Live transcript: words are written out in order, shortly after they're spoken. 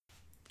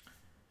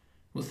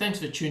Well, thanks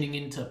for tuning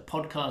in to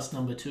podcast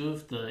number 2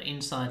 of the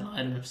Inside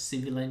Line of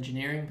Civil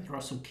Engineering with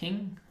Russell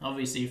King.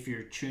 Obviously, if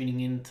you're tuning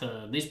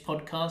into this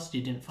podcast,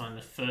 you didn't find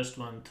the first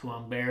one too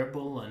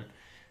unbearable, and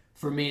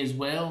for me as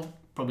well,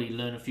 probably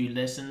learn a few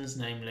lessons,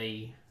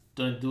 namely,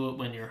 don't do it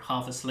when you're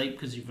half asleep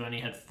because you've only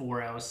had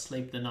 4 hours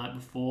sleep the night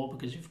before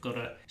because you've got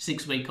a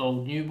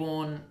 6-week-old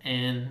newborn,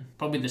 and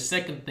probably the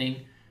second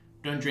thing,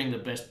 don't drink the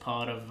best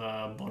part of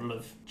a bottle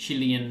of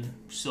Chilean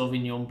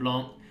Sauvignon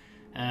Blanc,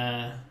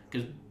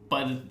 because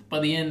by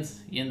the end,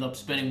 you end up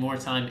spending more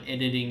time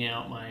editing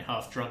out my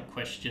half-drunk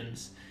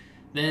questions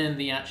than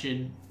the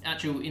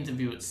actual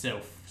interview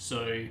itself.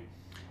 So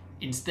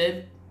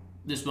instead,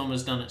 this one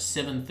was done at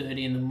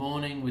 7:30 in the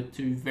morning with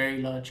 2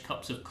 very large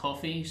cups of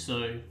coffee.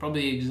 So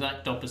probably the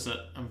exact opposite,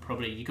 and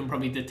you can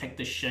probably detect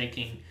the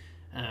shaking,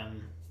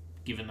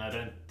 given I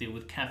don't deal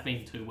with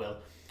caffeine too well.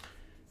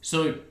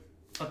 So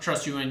I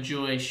trust you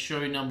enjoy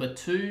show number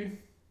 2.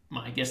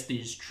 My guest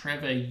is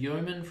Trevor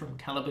Yeoman from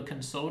Calibre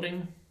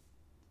Consulting.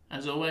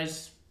 As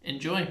always,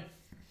 enjoy.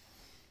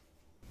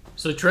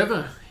 So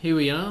Trevor, here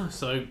we are.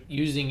 So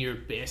using your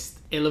best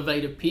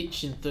elevator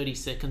pitch in 30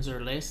 seconds or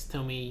less,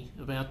 tell me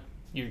about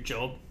your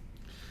job.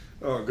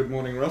 Oh, good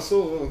morning,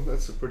 Russell. Well,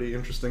 that's a pretty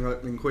interesting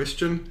opening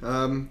question.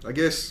 I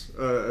guess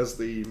as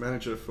the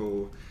manager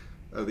for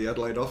the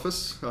Adelaide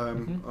office,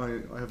 I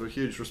have a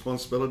huge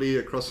responsibility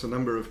across a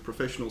number of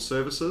professional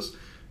services,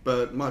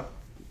 but my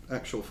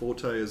actual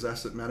forte is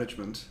asset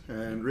management,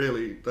 and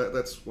really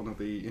that's one of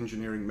the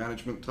engineering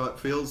management type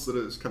fields that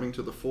is coming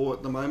to the fore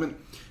at the moment.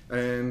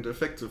 And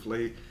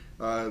effectively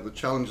the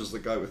challenges that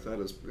go with that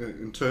is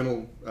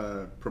internal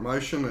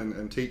promotion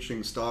and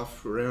teaching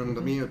staff around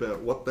me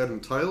about what that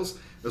entails,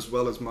 as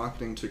well as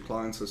marketing to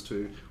clients as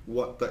to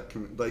what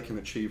they can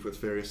achieve with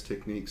various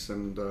techniques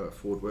and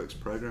forward works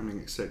programming,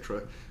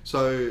 etc.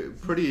 So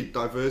pretty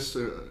diverse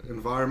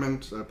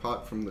environment.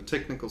 Apart from the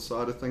technical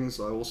side of things,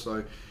 I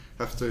also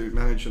have to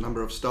manage a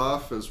number of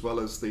staff as well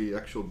as the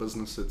actual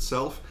business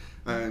itself,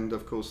 and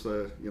of course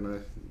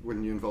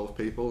when you involve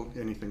people,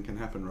 anything can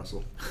happen,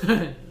 Russell.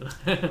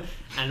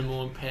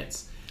 Animal and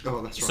pets.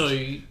 Oh, that's right.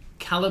 So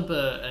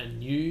Calibre are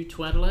new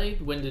to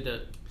Adelaide. When did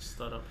it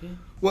start up here?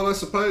 Well, I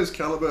suppose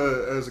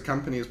Calibre as a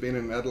company has been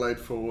in Adelaide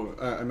for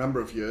a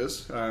number of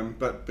years,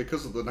 but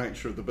because of the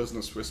nature of the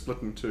business, we're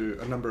split into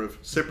a number of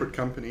separate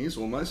companies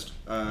almost.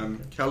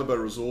 Calibre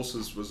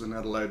Resources was in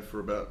Adelaide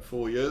for about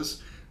 4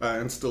 years.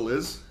 And still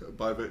is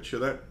by virtue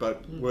of that,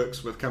 but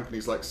works with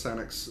companies like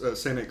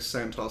Cenex,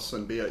 Santos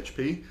and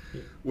BHP,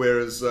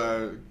 whereas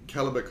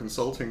Calibre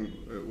Consulting,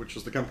 which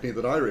is the company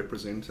that I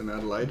represent in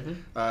Adelaide,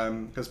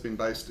 has been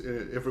based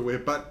everywhere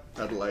but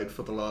Adelaide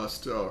for the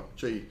last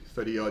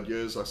 30 odd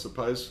years, I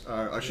suppose.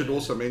 I should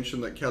also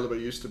mention that Calibre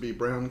used to be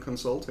Brown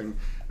Consulting,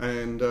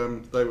 and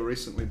they were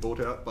recently bought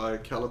out by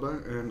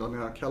Calibre and are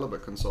now Calibre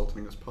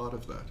Consulting as part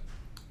of that.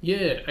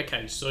 Yeah,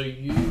 okay, so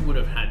you would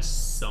have had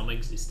some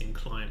existing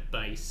client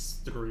base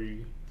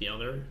through the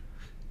other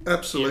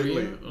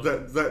Absolutely,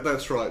 area,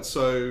 that's right.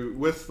 So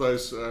with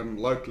those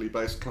locally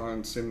based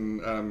clients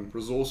in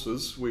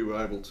resources, we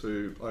were able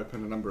to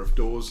open a number of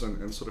doors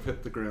and sort of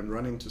hit the ground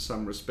running to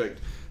some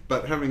respect.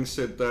 But having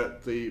said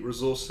that, the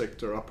resource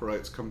sector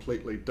operates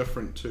completely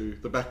different to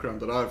the background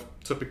that I've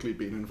typically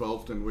been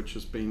involved in, which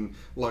has been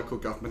local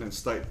government and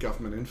state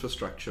government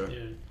infrastructure.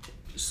 Yeah.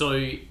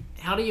 So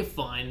how do you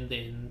find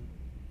then,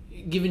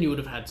 given you would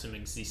have had some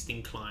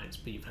existing clients,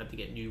 but you've had to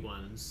get new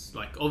ones,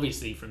 like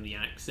obviously from the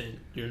accent,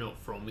 you're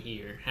not from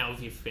here. How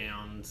have you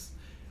found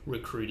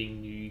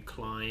recruiting new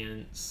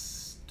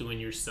clients, doing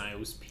your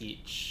sales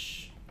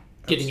pitch,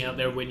 getting out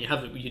there when you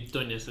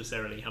don't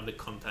necessarily have the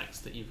contacts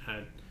that you've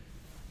had?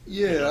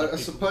 Yeah, I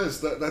suppose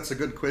that's a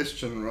good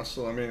question,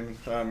 Russell. I mean,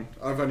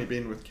 I've only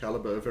been with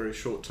Calibre a very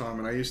short time,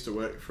 and I used to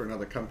work for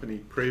another company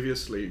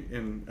previously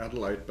in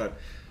Adelaide, but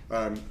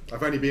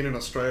I've only been in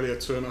Australia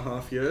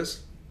 2.5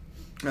 years.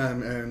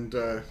 And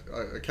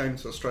I came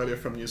to Australia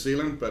from New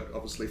Zealand, but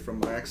obviously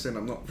from my accent,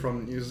 I'm not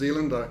from New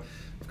Zealand.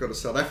 I've got a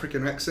South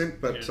African accent,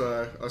 but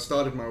I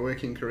started my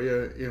working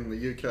career in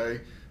the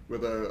UK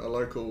with a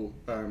local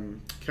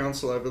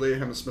council over there,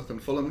 Hammersmith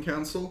and Fulham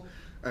Council,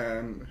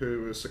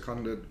 who was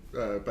seconded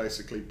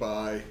basically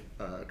by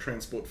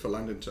Transport for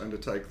London to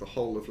undertake the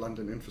whole of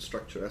London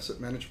infrastructure asset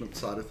management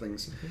side of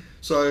things.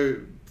 So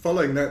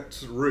following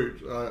that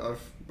route,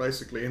 I've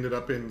basically ended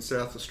up in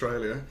South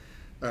Australia,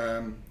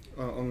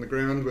 on the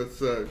ground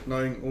with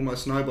knowing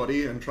almost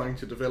nobody and trying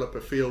to develop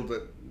a field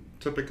that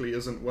typically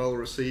isn't well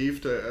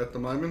received at the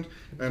moment,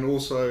 and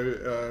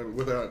also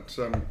without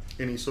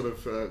any sort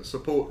of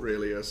support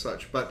really as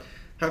such. But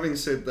having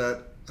said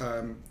that,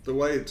 the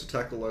way to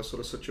tackle those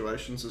sort of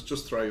situations is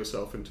just throw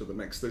yourself into the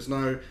mix. There's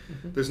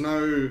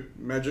no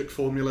magic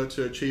formula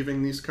to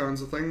achieving these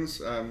kinds of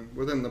things.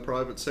 Within the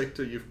private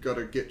sector, you've got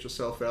to get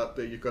yourself out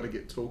there, you've got to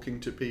get talking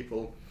to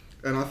people,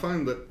 and I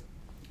find that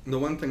the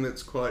one thing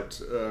that's quite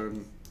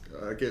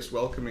I guess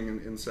welcoming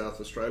in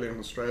South Australia and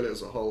Australia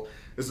as a whole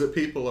is that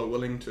people are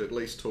willing to at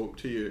least talk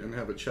to you and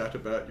have a chat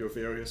about your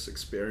various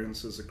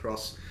experiences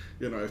across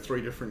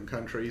 3 different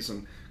countries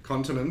and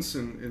continents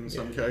in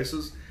some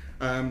cases.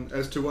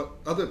 as to what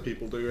other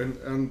people do.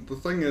 And the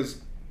thing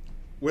is,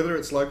 whether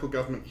it's local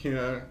government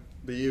here,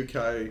 the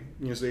UK,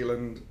 New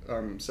Zealand,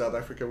 South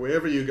Africa,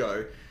 wherever you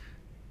go,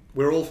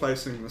 we're all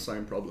facing the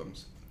same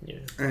problems. Yeah.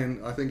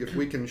 And I think if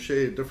we can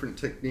share different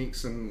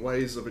techniques and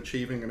ways of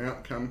achieving an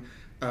outcome,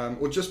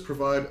 or just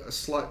provide a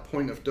slight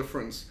point of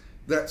difference,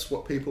 that's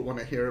what people want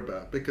to hear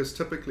about. Because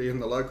typically in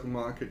the local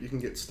market, you can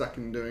get stuck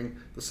in doing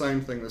the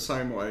same thing the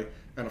same way,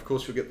 and of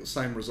course you'll get the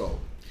same result.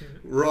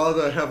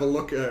 Rather have a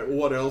look at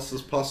what else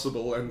is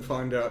possible and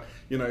find out,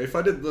 if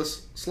I did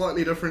this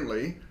slightly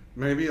differently,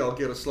 maybe I'll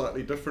get a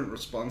slightly different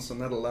response,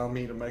 and that'll allow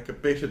me to make a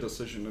better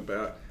decision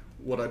about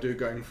what I do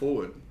going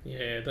forward.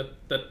 Yeah,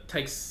 that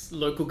takes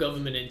local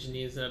government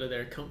engineers out of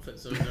their comfort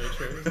zone, though,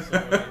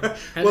 Trevor.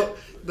 So,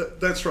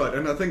 that's right.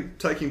 And I think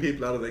taking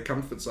people out of their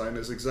comfort zone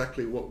is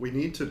exactly what we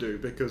need to do,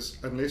 because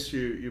unless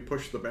you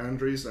push the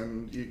boundaries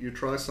and you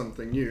try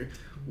something new,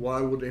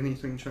 why would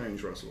anything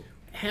change, Russell?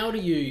 How do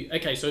you...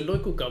 Okay, so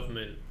local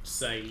government,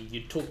 say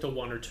you talk to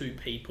one or two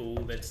people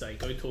that say,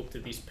 go talk to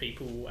these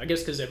people, I guess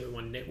because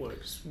everyone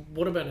networks.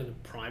 What about in the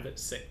private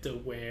sector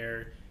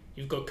where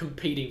you've got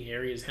competing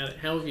areas? How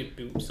have you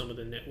built some of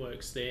the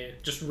networks there?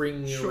 Just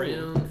ringing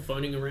around,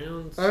 phoning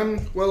around?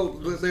 Well,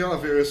 there are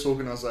various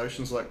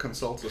organisations like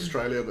Consult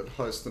Australia that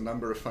host a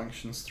number of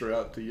functions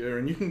throughout the year,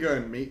 and you can go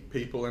and meet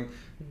people. And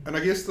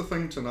I guess the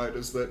thing to note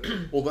is that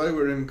although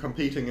we're in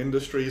competing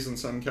industries in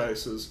some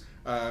cases,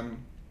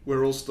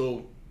 we're all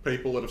still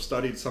people that have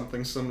studied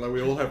something similar.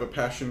 We all have a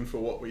passion for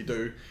what we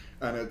do,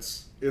 and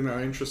it's in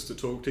our interest to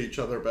talk to each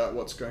other about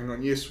what's going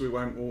on. Yes, we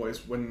won't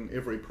always win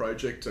every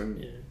project,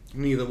 and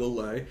neither will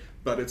they,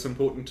 but it's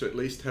important to at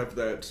least have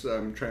that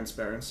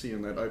transparency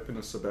and that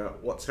openness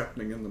about what's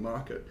happening in the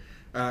market.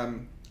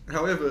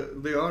 However,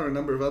 there are a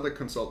number of other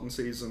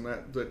consultancies and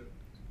that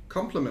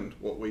complement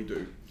what we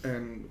do,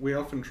 and we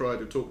often try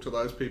to talk to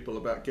those people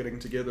about getting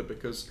together,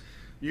 because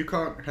you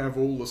can't have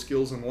all the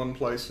skills in one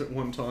place at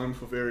one time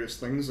for various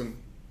things, and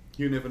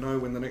you never know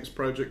when the next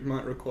project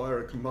might require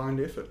a combined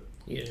effort.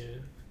 Yeah.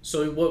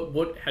 So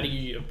how do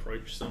you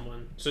approach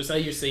someone? So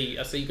I see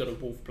you got a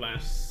Wolf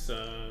Blast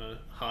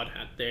hard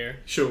hat there.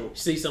 Sure. You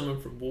see someone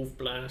from Wolf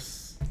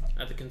Blast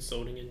at the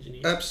consulting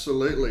engineer.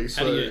 Absolutely.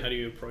 How do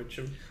you approach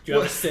them? Do you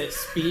have a set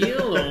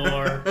spiel,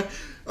 or?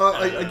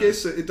 I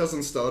guess it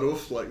doesn't start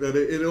off like that.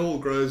 It all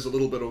grows a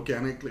little bit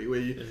organically, where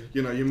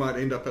you might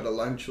end up at a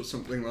lunch or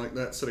something like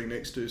that, sitting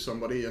next to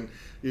somebody, and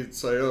you'd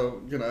say,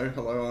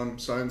 hello, I'm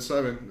so and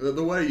so, and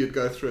the way you'd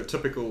go through a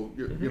typical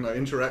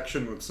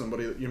interaction with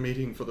somebody that you're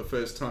meeting for the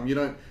first time, you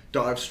don't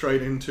dive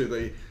straight into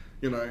the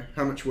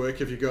how much work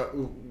have you got,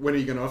 when are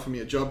you going to offer me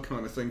a job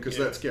kind of thing, because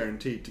that's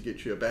guaranteed to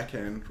get you a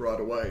backhand right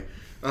away.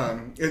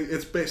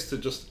 It's best to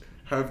just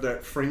have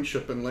that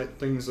friendship and let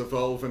things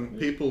evolve, and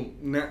people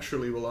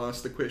naturally will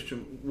ask the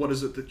question, what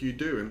is it that you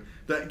do? And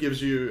that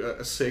gives you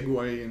a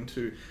segue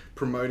into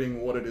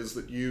promoting what it is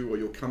that you or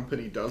your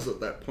company does at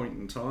that point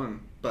in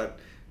time. But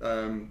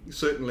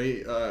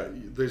certainly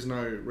there's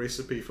no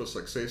recipe for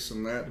success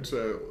in that.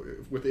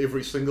 With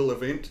every single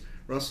event,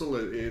 Russell,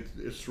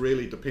 it's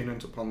really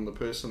dependent upon the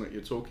person that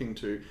you're talking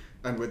to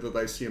and whether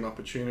they see an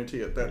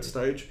opportunity at that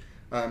stage.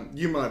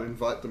 You might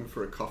invite them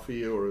for a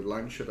coffee or a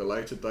lunch at a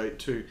later date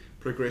to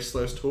progress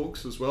those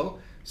talks as well.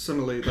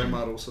 Similarly, they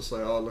might also say,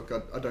 oh, look,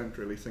 I don't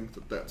really think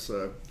that's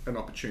an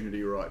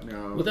opportunity right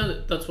now.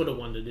 Well, that's what I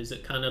wondered. Is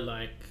it kind of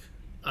like,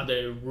 are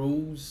there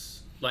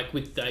rules, like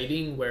with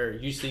dating, where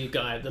you see a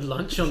guy at the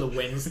lunch on the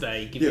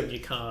Wednesday, give him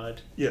your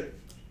card? Yeah.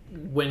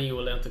 When are you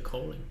allowed to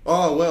call him?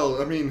 Oh,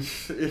 well, I mean,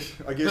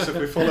 I guess if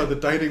we follow the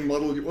dating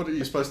model, what are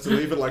you supposed to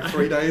leave it, like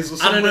 3 days or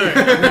something? I don't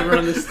know. I've never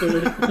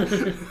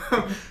understood.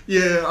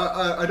 Yeah,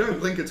 I don't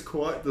think it's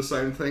quite the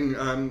same thing.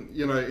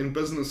 In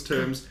business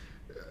terms,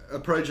 a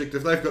project,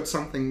 if they've got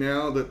something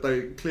now that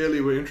they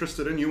clearly were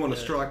interested in, you want to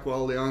strike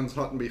while the iron's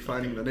hot and be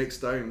phoning the next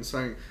day and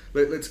saying,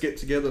 let's get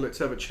together, let's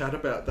have a chat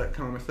about that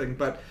kind of thing.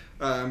 But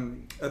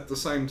at the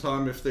same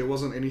time, if there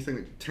wasn't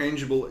anything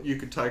tangible that you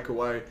could take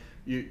away,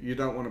 you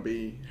don't want to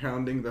be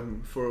hounding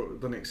them for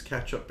the next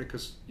catch-up,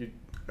 because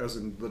as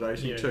in the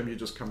dating term, you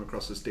just come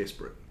across as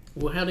desperate.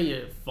 Well, how do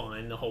you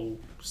find the whole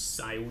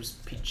sales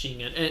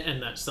pitching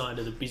and that side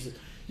of the business?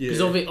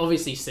 Because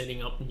obviously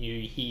setting up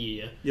new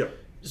here,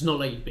 it's not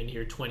like you've been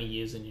here 20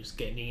 years and you're just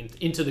getting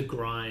into the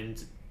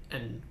grind.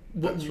 And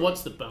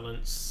what's the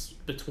balance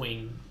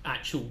between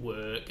actual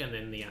work and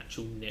then the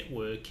actual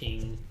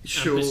networking and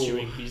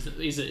pursuing business?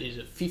 Is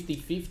it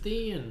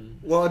 50-50? And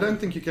well, I don't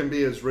think you can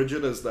be as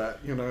rigid as that.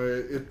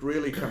 It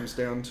really comes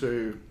down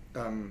to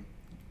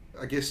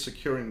I guess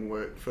securing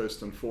work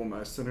first and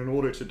foremost, and in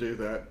order to do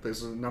that,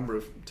 there's a number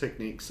of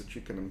techniques that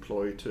you can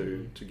employ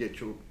to get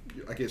your,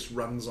 I guess,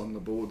 runs on the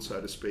board, so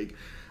to speak.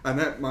 And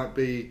that might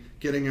be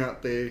getting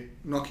out there,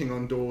 knocking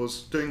on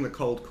doors, doing the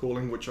cold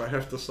calling, which I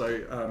have to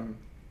say,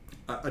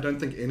 I don't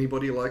think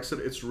anybody likes it.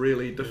 It's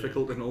really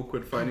difficult and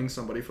awkward phoning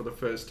somebody for the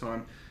first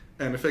time,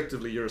 and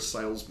effectively you're a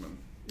salesman.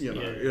 You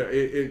know,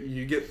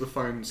 you get the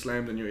phone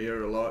slammed in your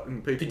ear a lot,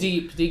 and people...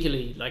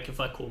 Particularly, like, if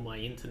I call my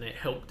internet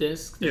help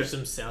desk, there's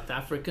some South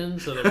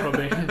Africans, so they're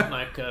probably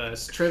like,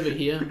 it's Trevor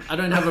here. I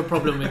don't have a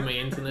problem with my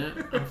internet.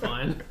 I'm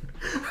fine.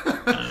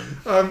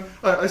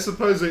 I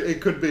suppose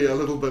it could be a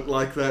little bit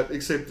like that,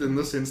 except in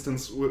this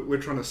instance,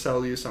 we're trying to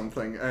sell you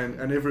something,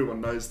 and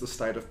everyone knows the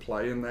state of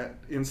play in that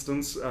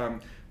instance.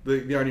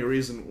 The only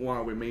reason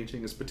why we're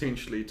meeting is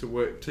potentially to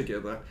work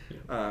together.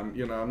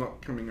 You know, I'm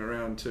not coming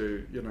around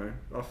to, you know,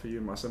 offer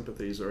you my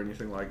sympathies or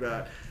anything like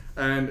that.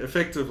 And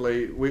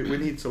effectively, we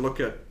need to look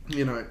at,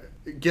 you know,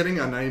 getting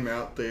our name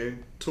out there,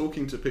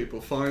 talking to people,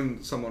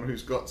 find someone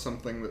who's got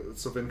something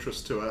that's of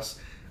interest to us,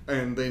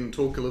 and then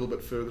talk a little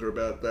bit further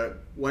about that,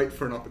 wait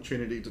for an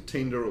opportunity to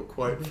tender or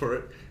quote for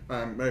it,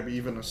 maybe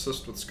even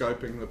assist with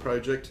scoping the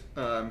project.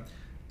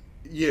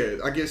 Yeah,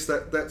 I guess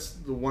that's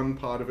the one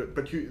part of it,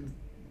 but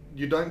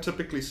you don't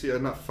typically see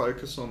enough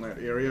focus on that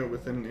area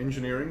within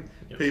engineering.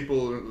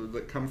 People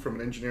that come from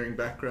an engineering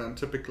background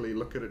typically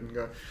look at it and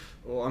go,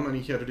 oh, I'm only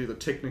here to do the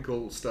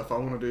technical stuff, I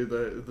want to do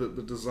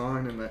the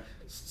design, and that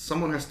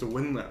someone has to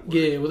win that work.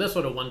 Yeah, well, that's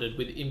what I wondered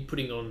with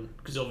putting on,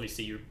 because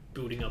obviously you're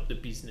building up the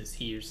business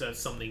here, so that's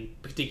something,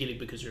 particularly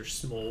because you're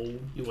small,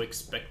 you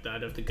expect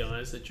that of the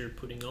guys that you're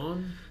putting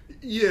on.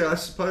 Yeah, I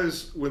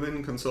suppose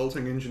within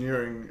consulting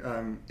engineering,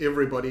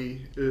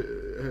 everybody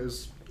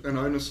has an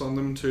onus on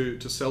them to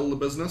sell the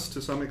business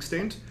to some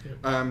extent.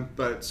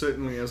 But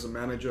certainly as a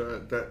manager,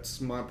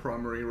 that's my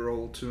primary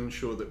role, to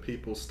ensure that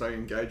people stay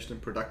engaged and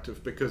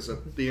productive, because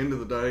at the end of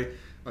the day,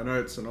 I know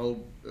it's an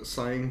old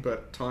saying,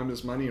 but time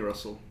is money,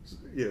 Russell.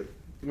 Yeah,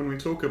 when we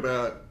talk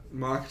about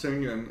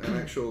marketing and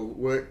actual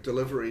work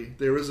delivery,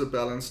 there is a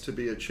balance to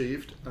be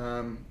achieved,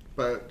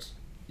 but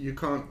you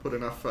can't put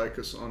enough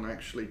focus on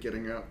actually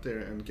getting out there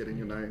and getting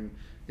your name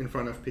in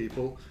front of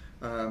people.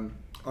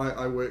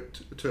 I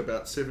worked to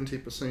about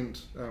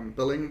 70%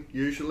 billing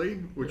usually,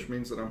 which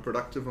means that I'm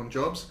productive on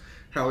jobs.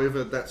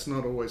 However, that's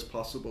not always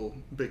possible,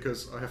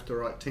 because I have to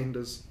write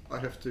tenders, I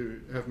have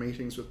to have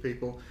meetings with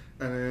people,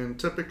 and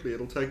typically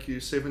it'll take you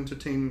 7 to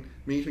 10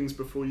 meetings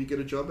before you get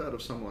a job out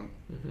of someone.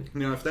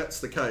 Now, if that's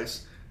the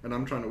case, and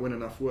I'm trying to win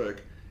enough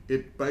work,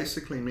 it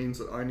basically means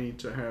that I need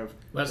to have...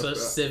 Well, so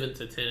that's 7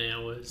 to 10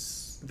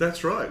 hours...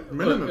 That's right,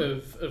 minimum.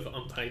 Of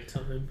unpaid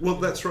time. Well,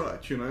 that's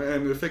right, you know,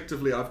 and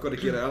effectively I've got to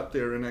get out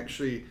there and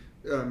actually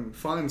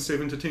find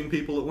 7 to 10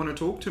 people that want to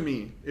talk to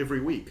me every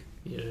week.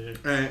 Yeah.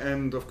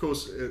 And of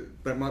course,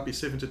 that might be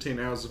 7 to 10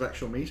 hours of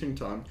actual meeting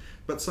time,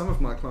 but some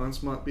of my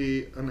clients might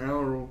be an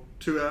hour or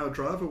 2 hour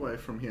drive away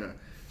from here.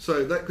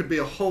 So that could be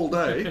a whole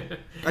day,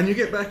 and you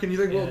get back and you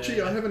think, well, gee,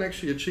 I haven't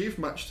actually achieved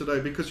much today,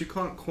 because you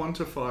can't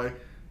quantify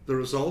the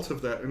result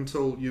of that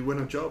until you win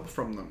a job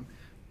from them.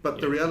 But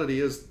the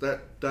reality is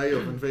that day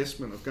of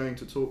investment of going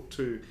to talk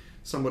to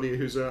somebody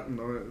who's out in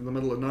the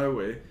middle of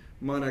nowhere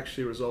might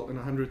actually result in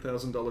a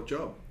 $100,000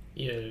 job.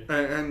 Yeah.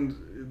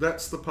 And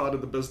that's the part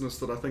of the business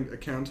that I think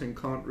accounting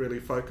can't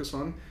really focus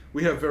on.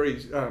 We have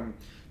very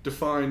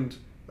defined,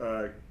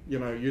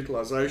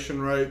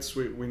 utilization rates.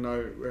 We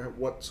know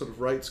what sort of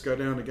rates go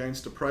down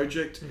against a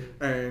project,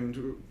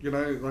 and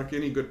like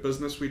any good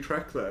business, we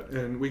track that,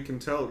 and we can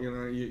tell.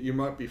 You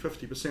might be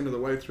 50% of the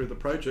way through the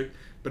project,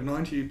 but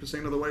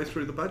 90% of the way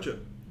through the budget.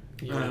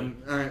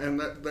 And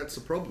that's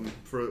a problem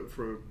for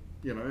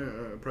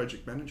a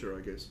project manager,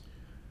 I guess.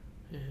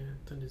 Yeah,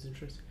 that is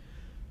interesting.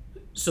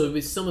 So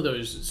with some of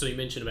those, so you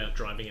mentioned about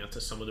driving out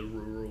to some of the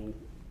rural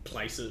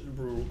places,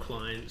 rural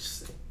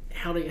clients.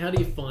 How do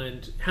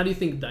you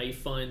think they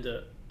find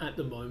it at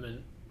the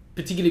moment,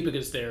 particularly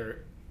because they're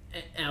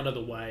out of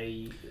the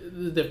way?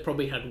 They've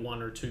probably had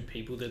 1 or 2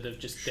 people that they've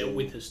just dealt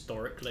with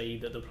historically,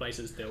 that the place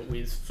has dealt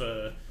with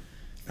for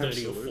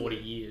 30 or 40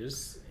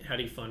 years. How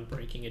do you find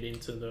breaking it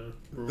into the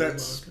rural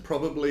That's market?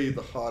 probably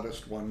the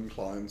hardest won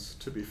clients,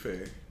 to be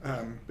fair,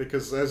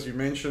 because as you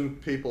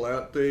mentioned, people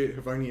out there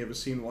have only ever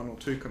seen 1 or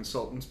 2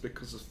 consultants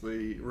because of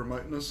the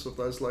remoteness of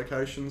those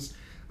locations.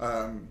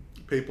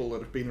 People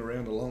that have been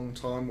around a long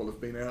time will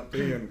have been out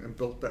there and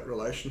built that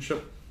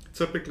relationship.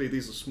 Typically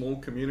these are small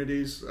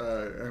communities,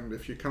 and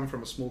if you come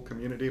from a small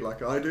community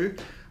like I do,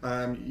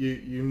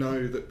 you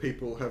know that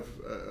people have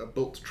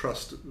built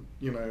trust,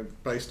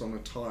 based on a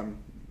time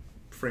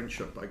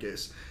friendship, I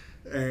guess.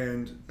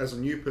 And as a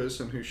new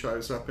person who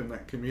shows up in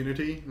that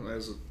community,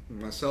 as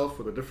myself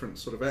with a different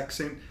sort of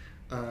accent,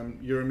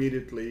 you're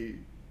immediately,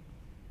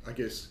 I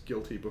guess,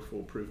 guilty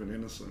before proven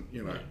innocent,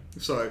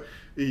 So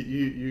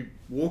you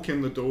walk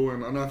in the door,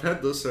 and I've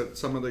had this at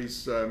some of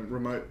these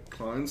remote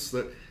clients,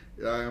 that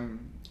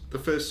the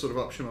first sort of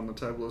option on the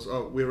table is,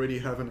 we already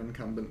have an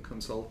incumbent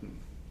consultant.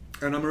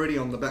 And I'm already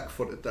on the back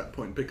foot at that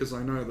point, because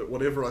I know that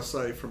whatever I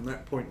say from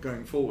that point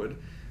going forward,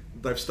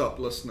 they've stopped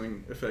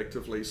listening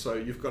effectively. So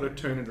you've got to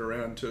turn it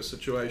around to a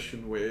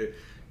situation where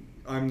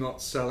I'm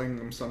not selling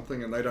them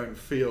something and they don't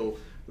feel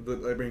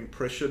that they're being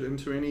pressured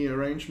into any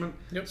arrangement.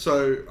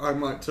 So I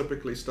might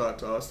typically start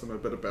to ask them a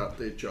bit about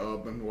their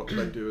job and what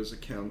they do as a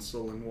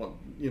council, and what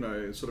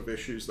sort of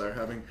issues they're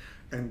having.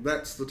 And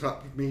that's the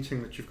type of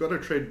meeting that you've got to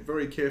tread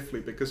very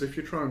carefully, because if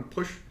you try and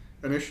push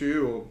an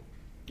issue or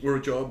or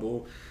a job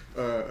or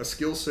a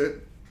skill set,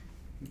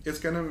 it's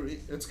gonna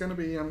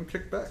be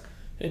kicked back.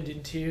 And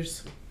in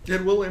tears.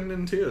 It will end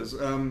in tears,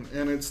 and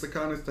it's the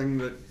kind of thing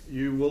that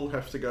you will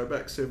have to go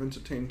back 7 to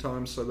 10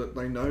 times so that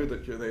they know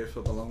that you're there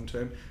for the long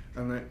term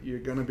and that you're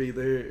going to be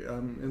there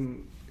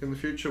in the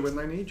future when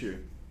they need you.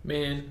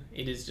 Man,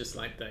 it is just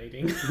like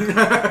dating.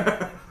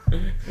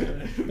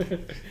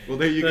 Well,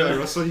 there you go,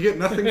 Russell. You get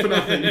nothing for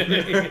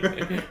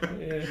nothing.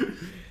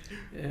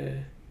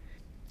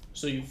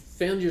 So you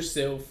found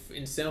yourself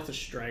in South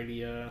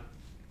Australia,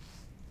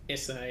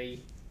 SA,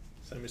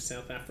 same as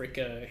South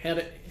Africa.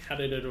 How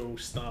did it all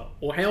start?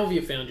 Or how have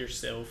you found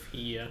yourself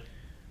here?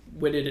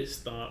 Where did it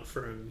start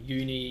from?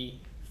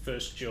 Uni,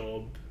 first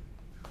job,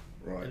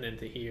 right, and then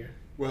to here?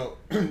 Well,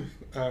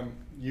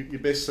 you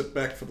best sit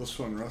back for this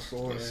one,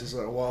 Russell. Yeah. This is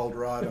a wild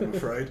ride, I'm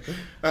afraid.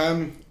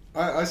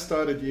 I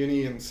started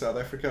uni in South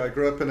Africa. I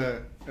grew up in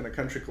a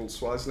country called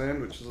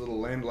Swaziland, which is a little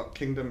landlocked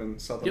kingdom in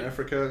southern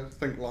Africa.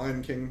 Think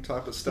Lion King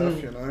type of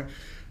stuff, you know.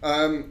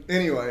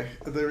 Anyway,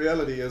 the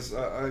reality is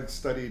I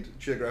studied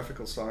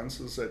geographical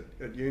sciences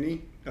at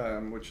uni,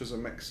 which is a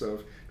mix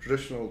of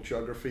traditional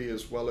geography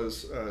as well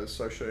as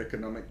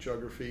socioeconomic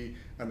geography,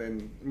 and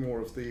then more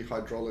of the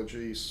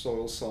hydrology,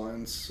 soil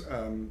science,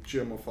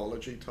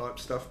 geomorphology type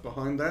stuff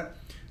behind that.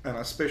 And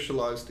I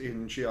specialised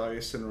in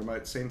GIS and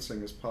remote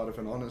sensing as part of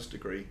an honours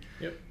degree.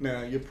 Yep.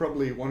 Now, you're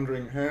probably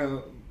wondering,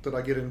 how did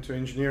I get into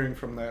engineering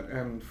from that?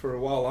 And for a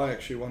while I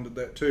actually wondered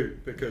that too,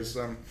 because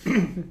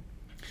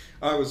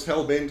I was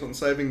hell-bent on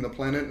saving the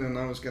planet, and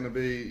I was going to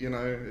be, you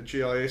know, a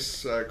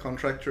GIS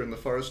contractor in the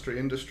forestry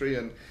industry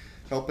and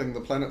helping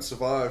the planet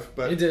survive.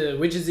 But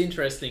which is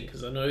interesting,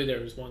 because I know there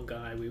was one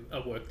guy I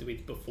worked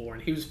with before,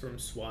 and he was from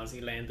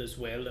Swaziland as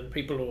well, and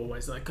people are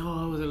always like,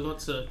 oh, there are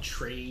lots of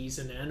trees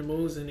and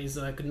animals, and he's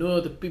like, no,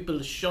 the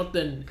people shot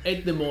and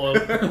ate them all.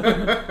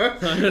 I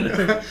don't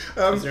know.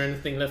 Is there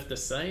anything left to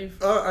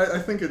save? I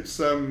think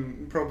it's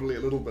probably a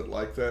little bit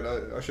like that.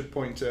 I should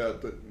point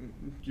out that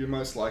you're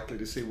most likely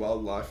to see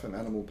wildlife in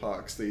animal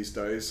parks these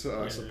days,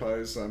 I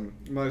suppose.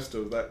 Most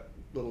of that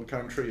little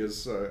country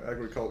is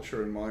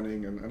agriculture and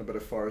mining and a bit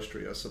of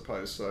forestry, I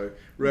suppose. So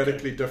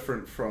radically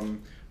different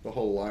from the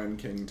whole Lion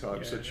King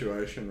type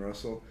situation,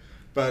 Russell.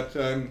 But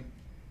so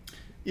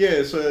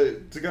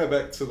to go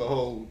back to the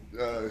whole,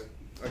 I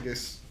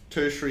guess,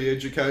 tertiary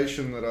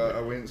education that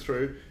I went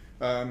through,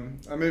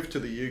 I moved to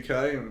the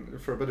UK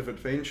for a bit of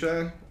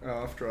adventure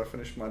after I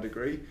finished my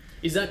degree.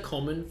 Is that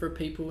common for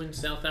people in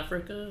South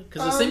Africa?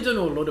 Because I seem to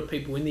know a lot of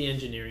people in the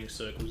engineering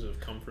circles have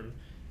come from,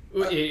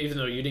 even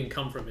though you didn't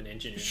come from an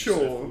engineering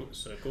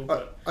circle.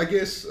 But I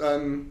guess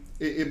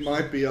it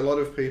might be a lot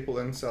of people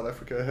in South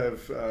Africa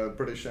have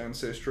British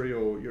ancestry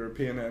or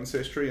European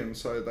ancestry, and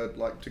so they'd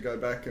like to go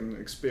back and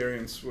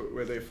experience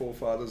where their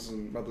forefathers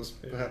and mothers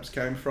perhaps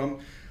came from.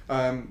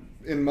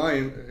 In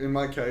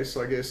my case,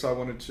 I guess I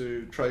wanted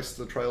to trace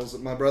the trails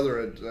that my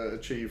brother had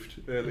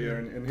achieved earlier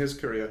in his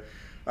career.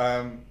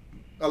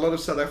 A lot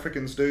of South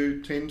Africans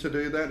do tend to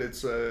do that.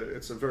 It's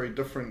a very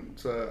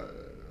different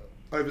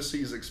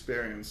overseas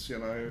experience, you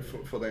know,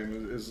 for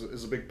them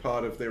is a big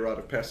part of their rite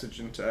of passage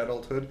into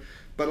adulthood.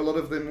 But a lot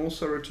of them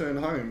also return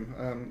home,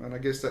 and I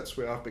guess that's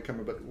where I've become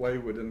a bit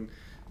wayward and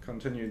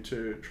continued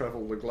to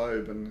travel the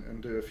globe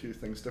and do a few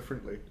things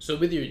differently. So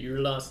with your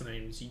last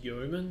name's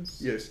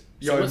Yeomans? Yes,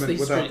 so Yeoman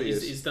without the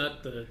S. Is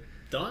that the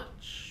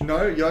Dutch?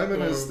 No,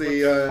 Yeoman is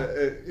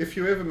the... if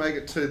you ever make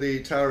it to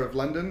the Tower of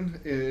London,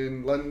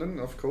 in London,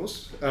 of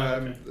course,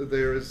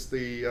 there is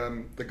the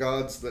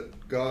guards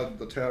that guard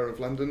the Tower of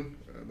London.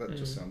 That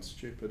just sounds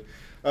stupid.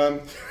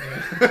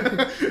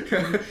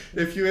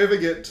 If you ever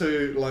get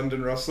to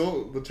London,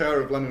 Russell, the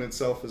Tower of London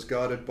itself is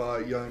guarded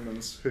by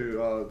yeomans,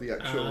 who are the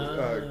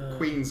actual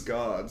Queen's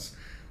Guards.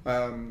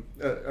 And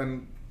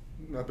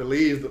I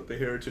believe that the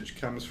heritage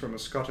comes from a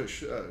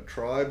Scottish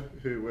tribe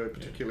who were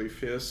particularly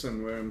fierce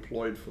and were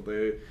employed for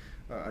their,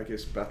 I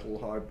guess,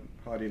 battle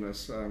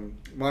hardiness.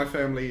 My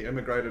family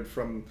immigrated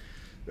from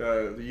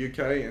the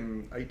UK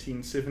in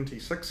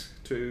 1876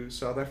 to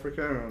South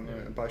Africa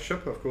by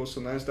ship, of course,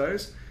 in those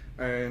days.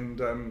 And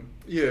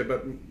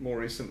but more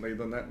recently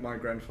than that, my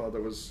grandfather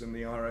was in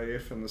the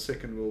RAF in the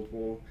Second World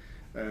War,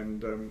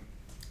 and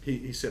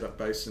he set up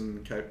base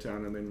in Cape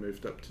Town and then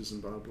moved up to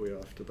Zimbabwe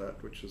after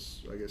that, which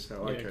is, I guess,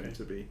 how I came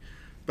to be.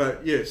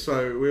 But yeah,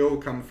 so we all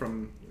come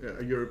from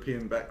a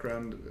European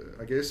background,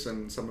 I guess,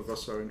 and some of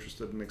us are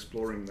interested in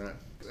exploring that.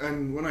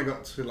 And when I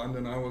got to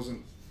London, I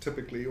wasn't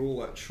typically all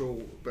that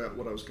sure about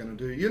what I was going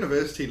to do.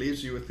 University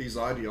leaves you with these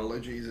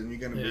ideologies, and you're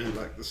going to be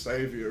like the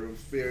saviour of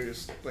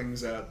various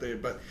things out there.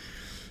 But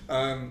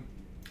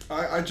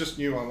I just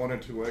knew I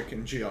wanted to work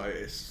in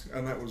GIS,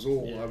 and that was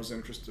all I was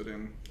interested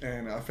in.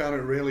 And I found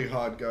it really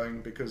hard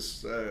going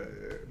because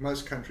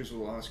most countries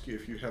will ask you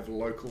if you have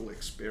local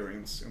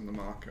experience in the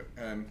market,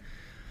 and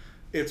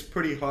it's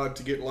pretty hard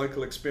to get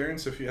local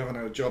experience if you haven't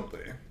had a job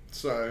there.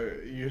 So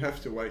you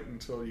have to wait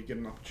until you get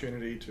an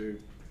opportunity to,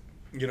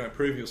 you know,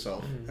 prove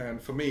yourself.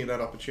 And for me, that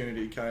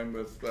opportunity came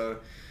with the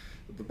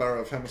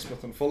Borough of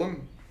Hammersmith and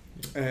Fulham,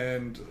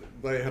 And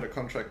they had a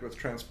contract with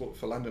Transport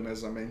for London,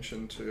 as I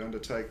mentioned, to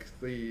undertake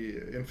the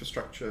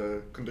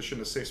infrastructure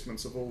condition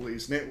assessments of all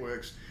these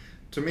networks.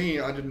 To me,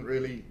 I didn't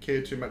really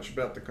care too much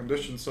about the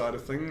condition side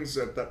of things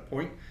at that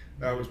point.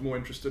 I was more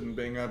interested in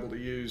being able to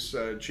use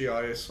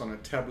GIS on a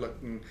tablet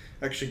and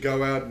actually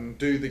go out and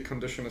do the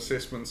condition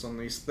assessments on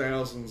these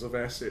thousands of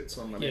assets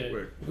on the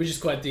network. Which is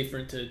quite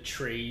different to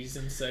trees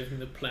and saving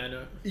the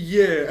planet.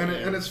 Yeah,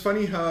 and it's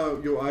funny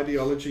how your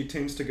ideology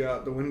tends to go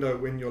out the window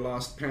when your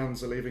last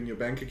pounds are leaving your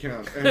bank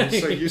account. And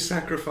so you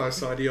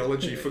sacrifice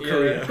ideology for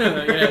career.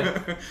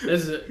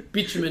 There's a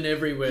bitumen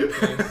everywhere.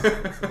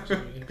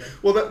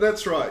 Well,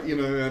 that's right,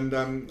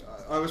 and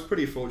I was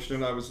pretty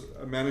fortunate. I was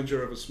a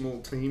manager of a small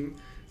team.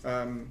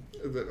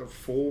 Of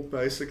 4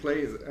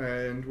 basically,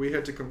 and we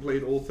had to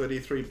complete all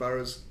 33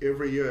 boroughs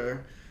every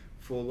year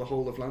for the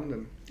whole of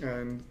London,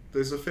 and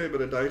there's a fair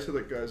bit of data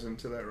that goes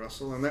into that,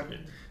 Russell, and that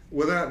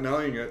without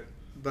knowing it,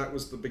 that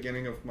was the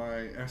beginning of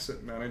my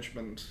asset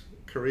management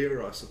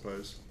career, I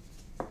suppose.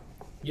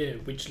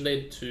 Which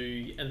led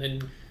to, and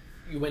then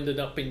you ended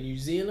up in New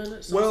Zealand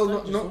at some stage?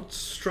 Well, not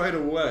straight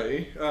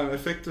away.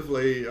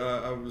 Effectively,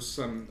 I was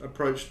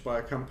approached by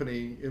a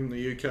company in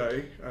the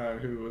UK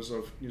who was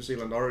of New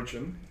Zealand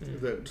origin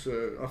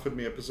that offered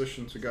me a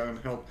position to go and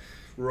help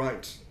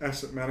write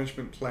asset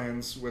management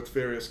plans with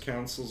various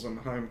councils and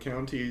home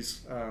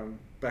counties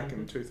back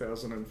in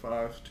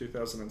 2005,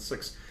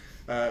 2006.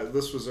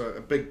 This was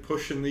a big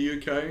push in the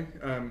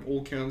UK.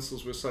 All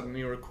councils were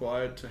suddenly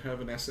required to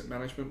have an asset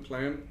management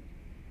plan.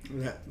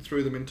 That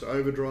threw them into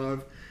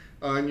overdrive.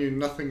 I knew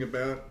nothing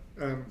about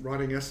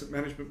writing asset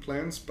management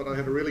plans, but I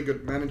had a really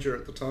good manager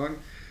at the time,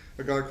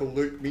 a guy called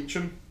Luke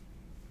Meacham,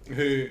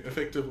 who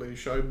effectively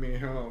showed me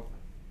how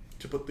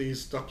to put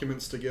these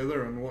documents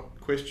together and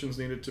what questions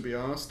needed to be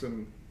asked.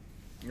 And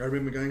I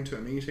remember going to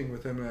a meeting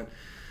with him at,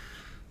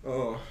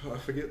 I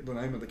forget the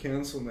name of the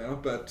council now,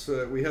 but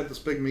we had this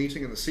big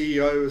meeting and the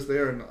CEO was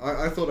there, and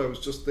I thought I was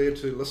just there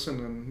to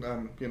listen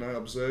and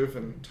observe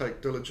and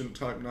take diligent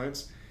type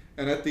notes.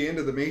 And at the end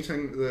of the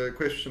meeting, the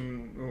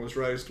question was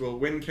raised, well,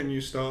 when can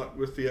you start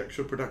with the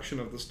actual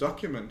production of this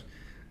document?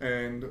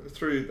 And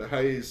through the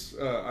haze,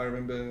 I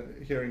remember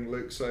hearing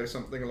Luke say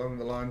something along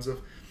the lines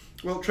of,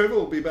 well, Trevor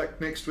will be back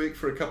next week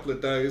for a couple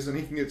of days and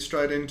he can get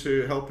straight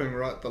into helping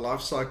write the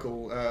life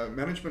cycle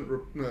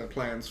management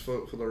plans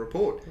for the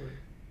report.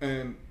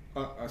 And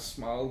I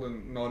smiled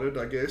and nodded,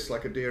 I guess,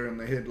 like a deer in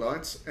the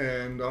headlights.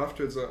 And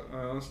afterwards, I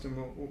asked him,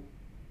 well,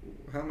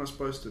 how am I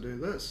supposed to do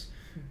this?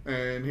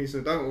 And he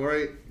said, don't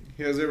worry,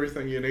 here's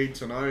everything you need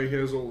to know,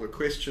 here's all the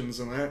questions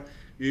and that.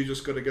 You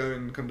just got to go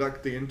and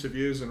conduct the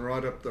interviews and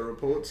write up the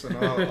reports and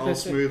I'll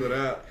smooth it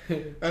out.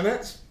 And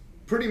that's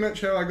pretty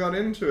much how I got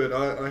into it.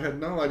 I had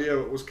no idea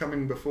what was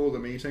coming before the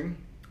meeting.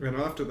 And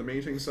after the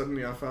meeting,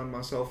 suddenly I found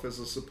myself as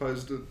a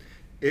supposed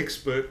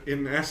expert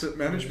in asset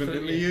management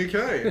in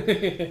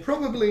the UK.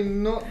 Probably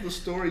not the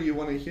story you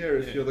want to hear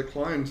if you're the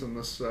client in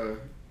this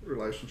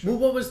relationship. Well,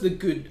 what was the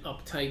good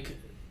uptake?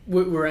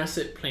 Were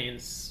asset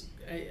plans...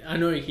 I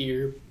know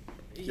here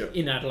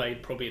in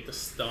Adelaide, probably at the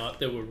start,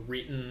 they were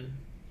written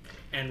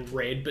and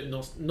read, but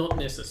not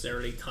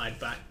necessarily tied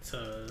back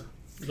to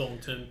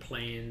long-term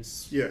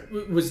plans. Yeah.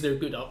 Was there a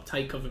good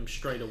uptake of them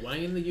straight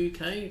away in the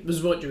UK?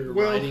 Was what you were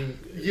writing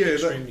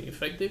extremely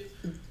effective?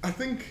 I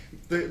think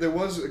there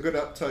was a good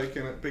uptake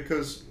in it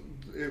because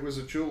it was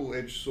a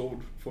dual-edged sword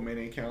for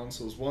many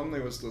councils. One,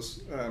 there was this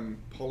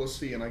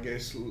policy and I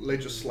guess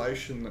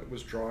legislation that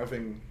was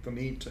driving the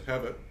need to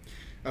have it.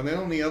 And then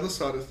on the other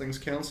side of things,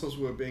 councils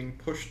were being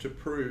pushed to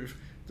prove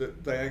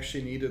that they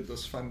actually needed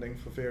this funding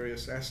for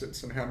various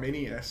assets and how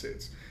many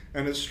assets.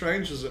 And as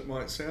strange as it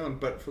might sound,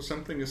 but for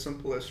something as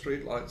simple as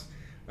streetlights,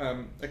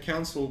 a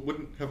council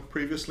wouldn't have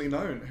previously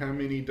known how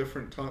many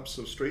different types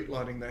of street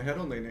lighting they had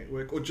on their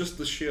network, or just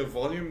the sheer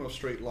volume of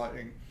street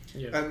lighting.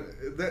 Yeah.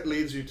 And that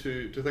leads you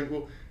to think,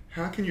 well,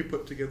 how can you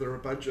put together a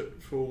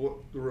budget for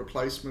the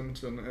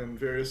replacement and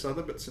various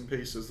other bits and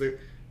pieces?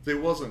 There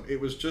wasn't.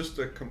 It was just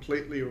a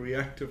completely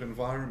reactive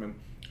environment.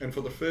 And for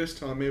the first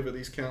time ever,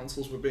 these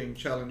councils were being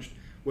challenged.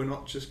 We're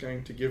not just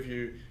going to give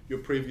you your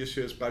previous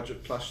year's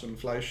budget plus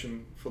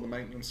inflation for the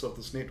maintenance of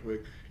this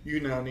network. You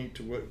now need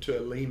to work to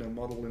a leaner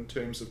model in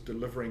terms of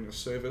delivering a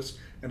service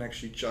and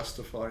actually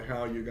justify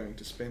how you're going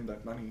to spend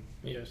that money.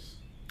 Yes.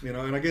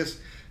 And I guess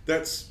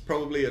that's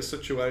probably a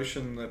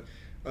situation that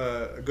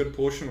a good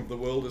portion of the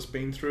world has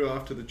been through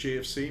after the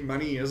GFC.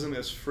 Money isn't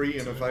as free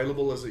and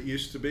available as it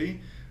used to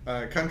be.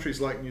 Countries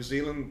like New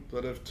Zealand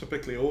that have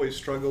typically always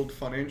struggled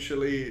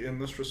financially in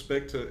this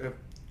respect have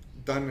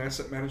done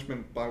asset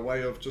management by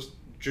way of just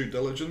due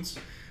diligence,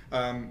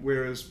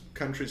 whereas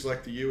countries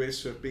like the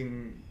US have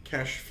been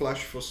cash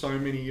flush for so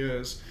many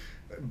years,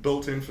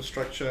 built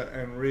infrastructure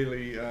and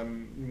really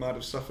might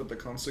have suffered the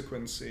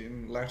consequence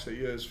in latter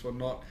years for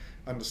not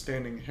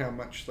understanding how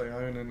much they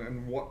own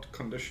and what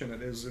condition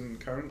it is in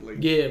currently.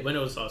 Yeah, when I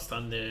was last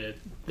time there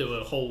were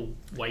whole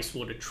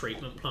wastewater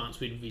treatment plants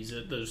we'd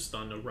visit that were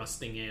starting to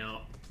rusting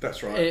out.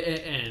 That's right.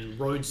 And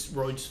roads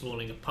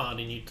falling apart,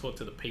 and you talk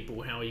to the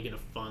people, how are you going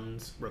to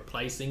fund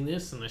replacing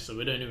this? And they said,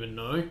 we don't even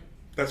know.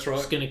 That's right.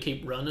 Just going to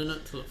keep running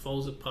it till it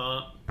falls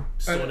apart,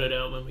 sort it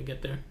out when we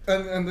get there.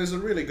 And there's a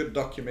really good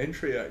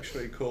documentary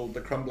actually called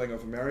The Crumbling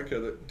of America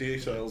that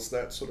details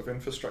that sort of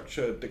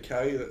infrastructure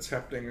decay that's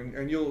happening,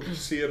 and you'll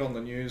see it on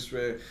the news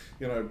where,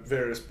 you know,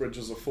 various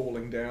bridges are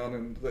falling down,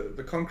 and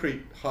the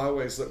concrete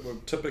highways that were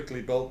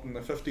typically built in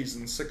the 50s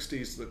and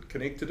 60s that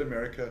connected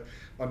America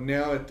are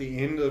now at the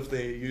end of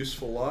their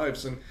useful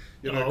lives. And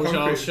you know,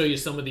 I'll show you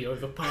some of the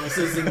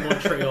overpasses in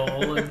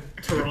Montreal and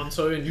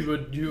Toronto, and you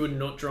would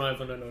not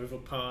drive on an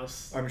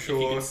overpass. I'm sure.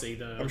 If you can see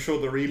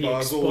the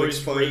rebars all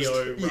exposed.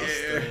 Rio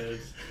rusted.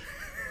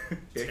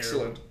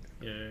 Excellent.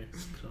 Yeah,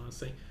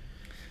 classy.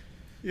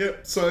 Yeah.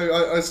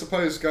 So I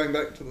suppose going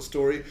back to the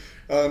story,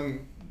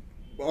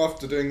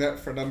 after doing that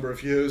for a number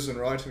of years and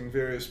writing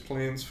various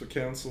plans for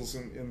councils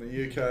in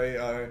the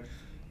UK,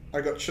 I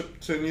got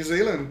shipped to New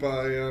Zealand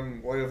by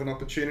way of an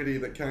opportunity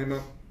that came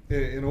up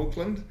in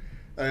Auckland.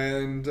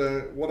 And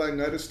what I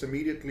noticed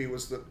immediately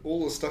was that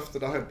all the stuff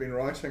that I had been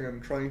writing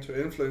and trying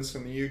to influence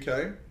in the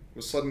UK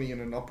was suddenly in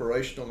an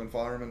operational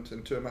environment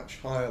and to a much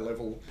higher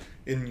level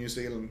in New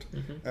Zealand.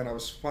 Mm-hmm. And I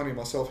was finding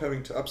myself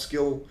having to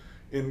upskill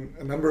in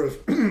a number of,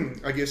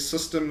 I guess,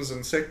 systems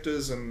and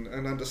sectors and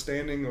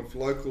understanding of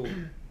local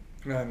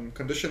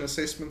condition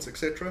assessments,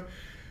 etc.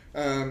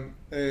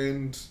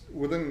 And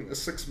within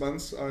 6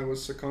 months, I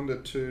was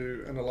seconded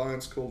to an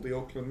alliance called the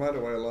Auckland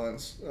Motorway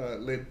Alliance,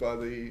 led by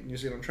the New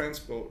Zealand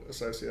Transport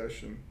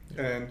Association.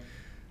 Yeah. And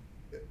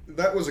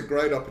that was a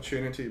great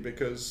opportunity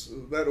because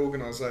that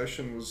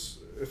organisation was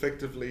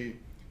effectively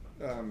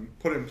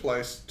put in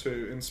place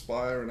to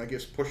inspire and I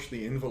guess push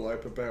the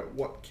envelope about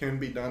what can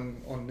be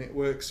done on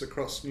networks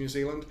across New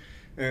Zealand.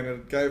 And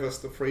it gave us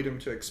the freedom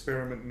to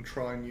experiment and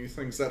try new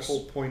things. That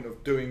whole point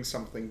of doing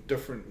something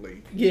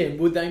differently. Yeah,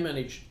 would they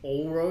manage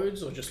all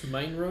roads or just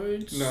main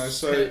roads? No,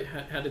 so...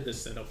 How did the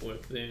setup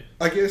work there?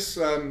 I guess,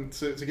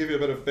 to give you a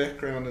bit of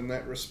background in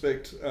that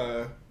respect,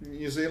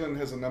 New Zealand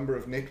has a number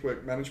of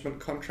network management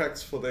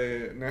contracts for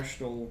their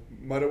national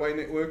motorway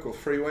network or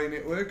freeway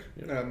network.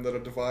 Yep. That are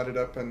divided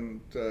up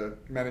and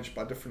managed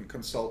by different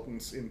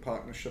consultants in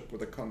partnership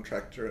with a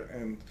contractor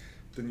and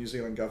the New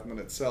Zealand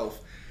government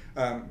itself.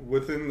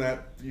 Within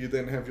that, you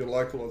then have your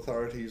local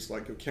authorities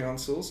like your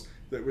councils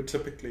that would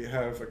typically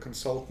have a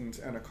consultant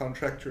and a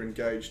contractor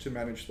engaged to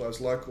manage those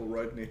local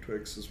road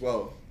networks as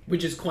well.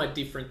 Which is quite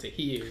different to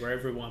here,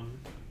 where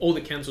all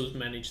the councils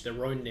manage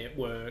their own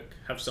network,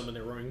 have some of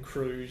their own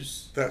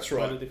crews. That's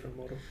right. Quite a different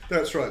model.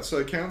 That's right.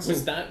 So council...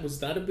 Was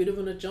that a bit of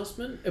an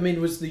adjustment? I mean,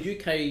 was the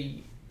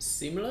UK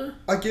similar?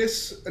 I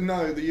guess,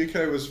 no, the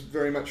UK was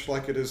very much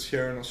like it is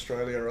here in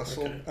Australia,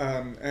 Russell.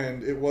 Okay.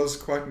 And it was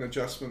quite an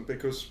adjustment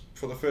because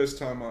for the first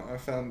time I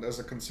found as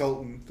a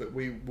consultant that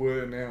we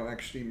were now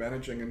actually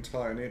managing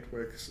entire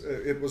networks.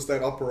 It was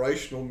that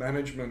operational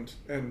management,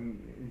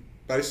 and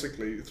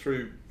basically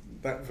through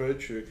that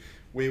virtue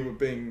we were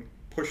being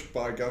pushed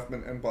by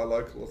government and by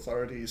local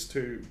authorities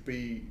to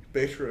be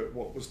better at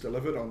what was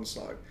delivered on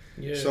site.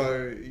 Yeah.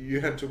 So you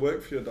had to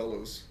work for your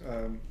dollars.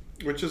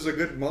 Which is a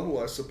good model,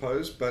 I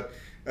suppose, but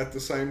at the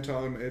same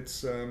time,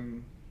 it's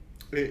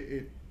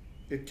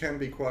it can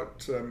be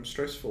quite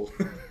stressful.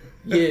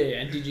 Yeah,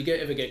 and did you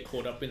ever get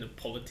caught up in the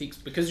politics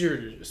because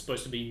you're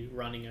supposed to be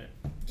running it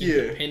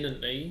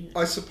independently?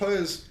 I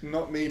suppose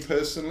not me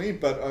personally,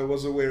 but I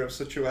was aware of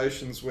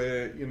situations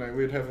where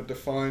we'd have a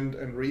defined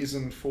and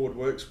reasoned forward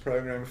works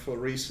program for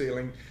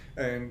resealing,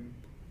 and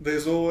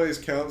there's always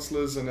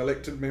councillors and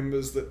elected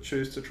members that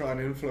choose to try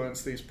and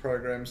influence these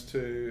programs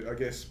to, I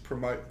guess,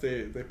 promote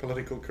their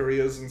political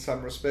careers in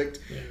some respect.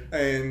 Yeah.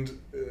 And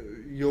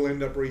you'll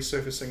end up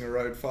resurfacing a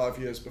road 5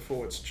 years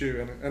before it's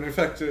due. And in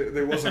fact,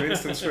 there was an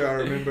instance where I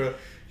remember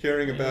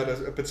hearing about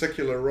a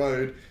particular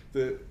road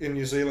in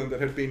New Zealand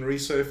that had been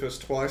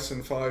resurfaced twice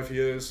in 5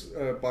 years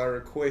by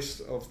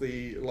request of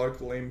the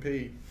local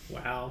MP.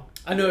 Wow.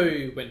 I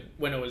know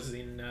when I was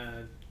in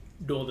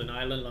Northern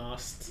Ireland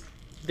last...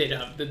 They'd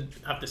have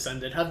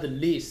the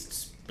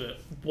lists, but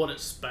what it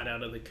spat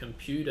out of the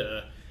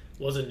computer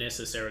wasn't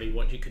necessarily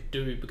what you could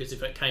do, because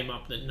if it came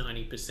up that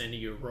 90% of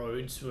your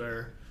roads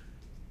were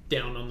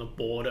down on the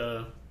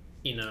border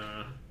in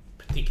a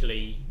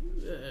particularly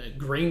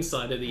green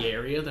side of the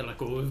area, they're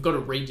like, well, we've got to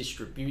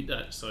redistribute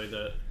that so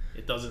that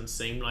it doesn't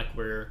seem like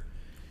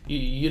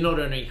you not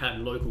only had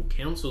local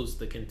councils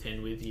to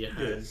contend with, you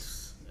had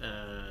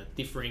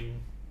differing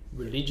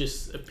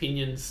religious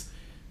opinions.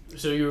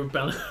 So you were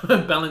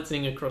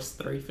balancing across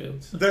 3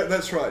 fields.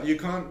 That's right. You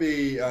can't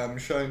be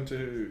shown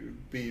to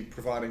be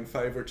providing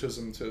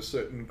favouritism to a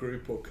certain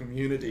group or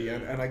community. Yeah.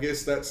 And I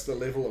guess that's the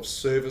level of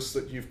service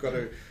that you've got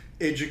to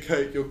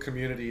educate your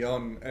community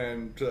on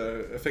and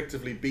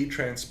effectively be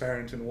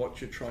transparent in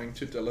what you're trying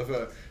to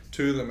deliver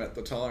to them at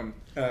the time.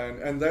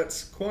 And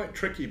that's quite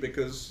tricky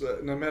because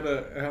no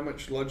matter how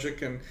much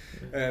logic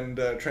and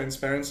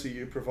transparency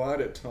you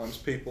provide at times,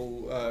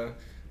 people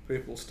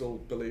still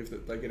believe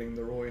that they're getting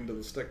the raw end of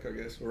the stick, I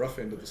guess, or rough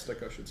end of the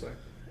stick, I should say.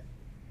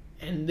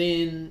 And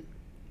then,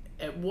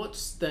 at what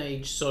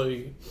stage? So,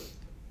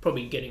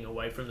 probably getting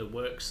away from the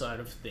work side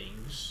of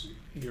things,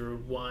 your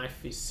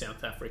wife is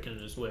South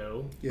African as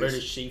well. Yes. Where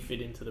does she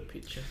fit into the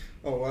picture?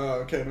 Oh wow,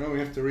 okay, now we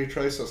have to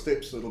retrace our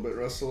steps a little bit,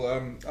 Russell.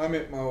 I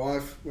met my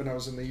wife when I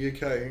was in the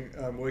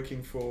UK,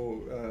 working for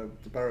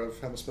the borough of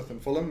Hammersmith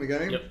and Fulham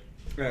again. Yep.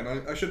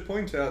 And I should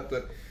point out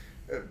that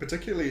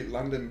particularly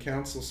London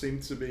Council seem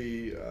to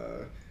be,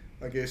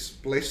 I guess,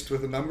 blessed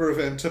with a number of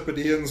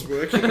Antipodeans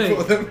working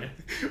for them,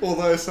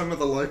 although some of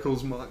the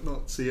locals might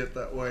not see it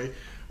that way.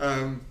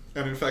 And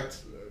in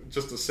fact,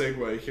 just a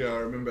segue here, I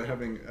remember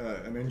having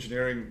an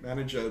engineering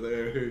manager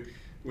there who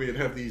we'd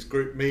have these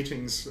group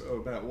meetings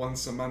about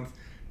once a month,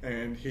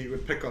 and he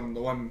would pick on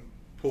the one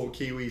poor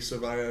Kiwi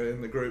surveyor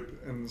in the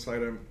group and say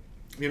to him,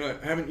 you know,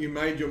 haven't you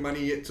made your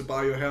money yet to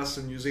buy your house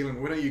in New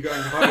Zealand? When are you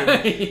going home?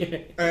 Yeah.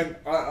 And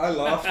I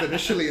laughed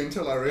initially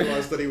until I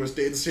realised that he was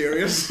dead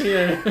serious.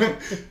 Yeah.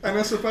 And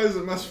I suppose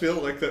it must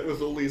feel like that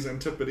with all these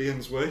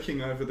Antipodeans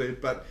working over there,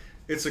 but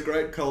it's a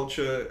great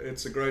culture,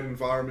 it's a great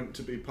environment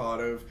to be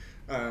part of.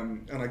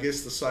 And I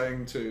guess the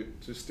saying,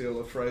 to steal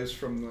a phrase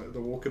from the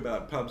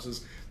walkabout pubs,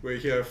 is we're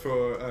here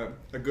for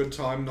a good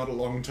time, not a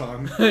long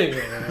time.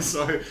 Yeah.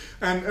 So,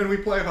 and we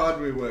play hard,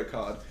 we work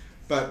hard.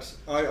 But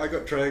I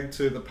got dragged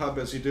to the pub,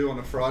 as you do on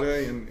a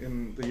Friday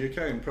in the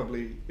UK, and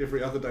probably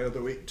every other day of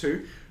the week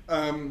too.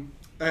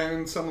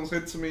 And someone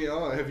said to me,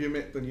 oh, have you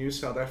met the new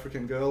South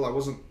African girl? I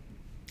wasn't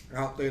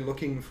out there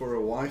looking for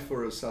a wife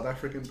or a South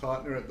African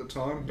partner at the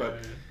time, but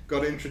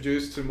got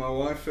introduced to my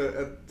wife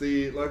at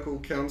the local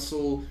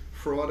council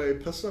Friday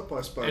piss-up,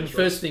 I suppose. And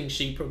first thing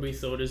she probably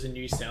thought as a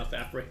new South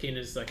African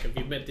is like, have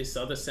you met this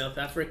other South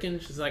African?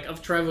 She's like,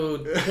 I've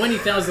travelled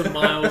 20,000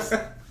 miles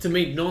to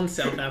meet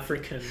non-South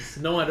Africans.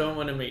 No, I don't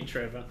want to meet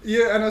Trevor.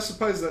 Yeah, and I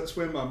suppose that's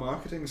where my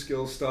marketing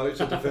skills started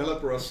to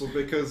develop, Russell,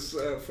 because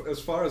as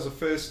far as the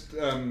first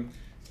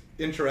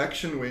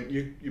interaction went,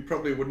 you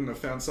probably wouldn't have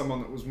found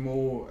someone that was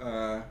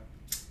more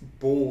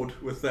bored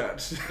with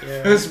that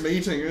first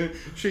meeting.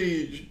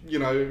 She,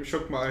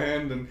 shook my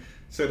hand and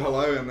said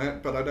hello and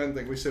that, but I don't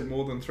think we said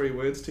more than 3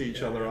 words to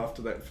each other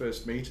after that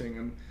first meeting,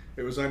 and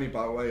it was only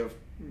by way of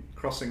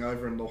crossing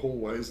over in the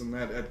hallways and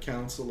that at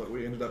council that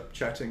we ended up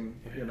chatting,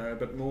 a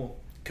bit more.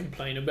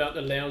 Complain about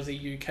the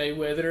lousy UK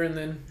weather and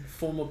then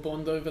form a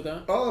bond over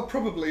that? Oh,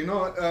 probably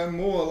not.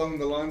 More along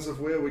the lines of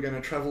where we're going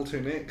to travel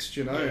to next,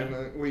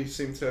 and we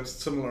seem to have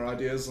similar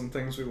ideas on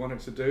things we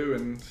wanted to do,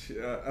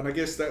 and I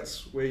guess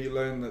that's where you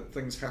learn that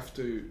things have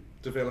to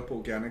develop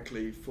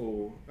organically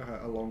for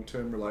a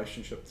long-term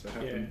relationship to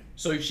happen. Yeah.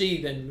 So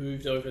she then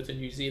moved over to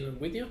New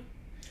Zealand with you?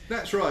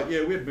 That's right,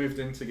 yeah. We had moved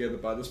in together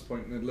by this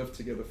point and had lived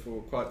together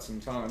for quite some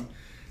time,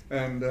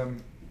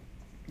 and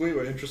we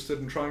were interested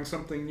in trying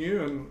something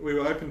new, and we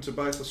were open to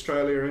both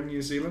Australia and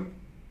New Zealand.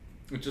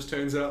 It just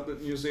turns out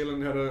that New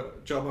Zealand had a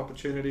job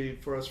opportunity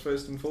for us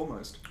first and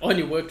foremost. Oh, and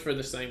you worked for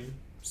the same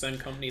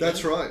company then?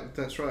 That's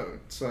right.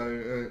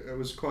 So it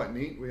was quite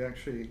neat. We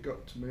actually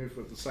got to move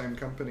with the same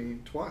company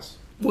twice.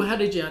 Well, how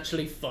did you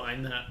actually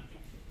find that?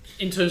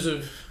 In terms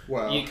of,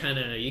 Wow.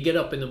 you get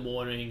up in the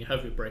morning,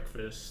 have your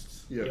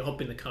breakfast, Yeah. you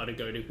hop in the car to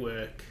go to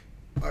work,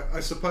 I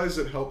suppose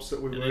it helps that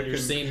we and work then you're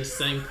in... seeing the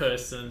same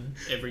person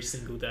every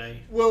single day.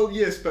 Well,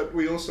 yes, but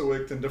we also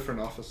worked in different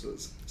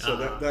offices, so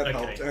that okay,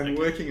 helped. And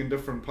working in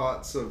different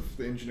parts of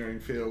the engineering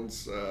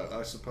fields,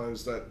 I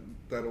suppose that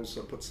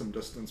also put some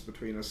distance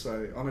between us.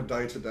 So on a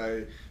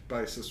day-to-day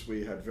basis,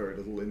 we had very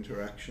little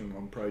interaction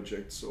on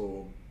projects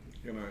or,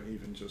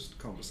 even just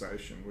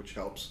conversation, which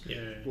helps. Yeah.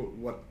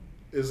 What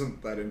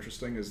isn't that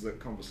interesting is that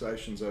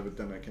conversations over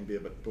dinner can be a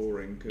bit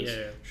boring,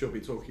 because she'll be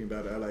talking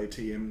about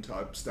LATM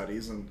type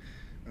studies and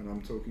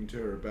I'm talking to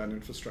her about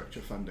infrastructure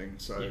funding.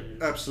 So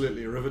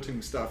absolutely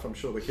riveting stuff. I'm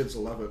sure the kids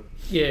will love it.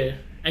 Yeah,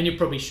 and you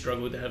probably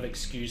struggle to have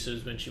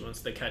excuses when she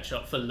wants to catch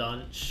up for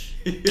lunch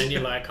and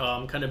you're like, oh,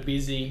 I'm kind of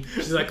busy.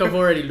 She's like, I've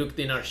already looked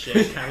in our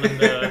shared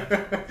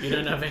calendar. You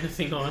don't have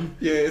anything on?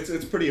 Yeah,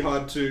 it's pretty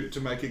hard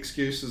to make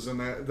excuses in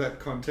that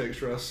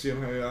context, Russ.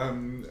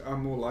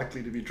 I'm more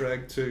likely to be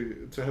dragged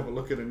to have a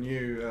look at a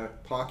new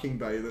parking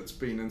bay that's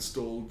been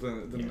installed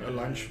than a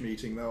lunch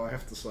meeting, though, I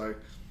have to say.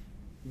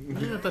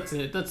 Yeah,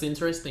 that's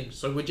interesting.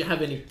 So would you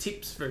have any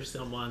tips for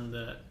someone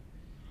that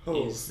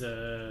is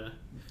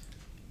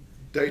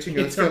dating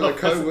a fellow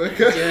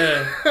co-worker?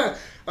 Yeah.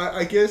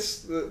 I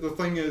guess the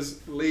thing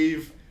is,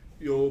 leave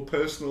your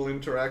personal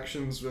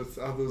interactions with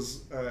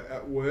others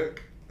at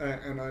work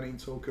and only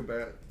talk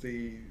about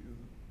the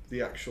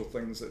actual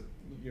things that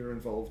you're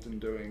involved in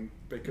doing,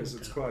 because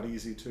it's quite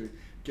easy to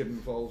get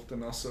involved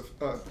in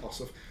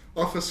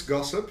office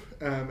gossip,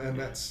 and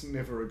that's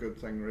never a good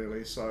thing,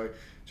 really. So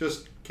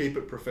just keep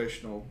it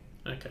professional.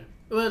 Okay.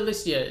 Well, at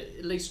least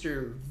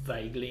you're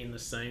vaguely in the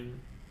same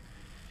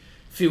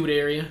field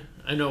area.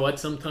 I know I'd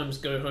sometimes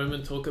go home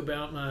and talk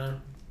about my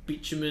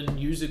bitumen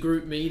user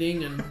group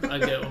meeting, and I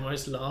get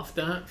almost laughed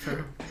at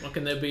for what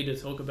can there be to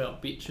talk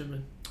about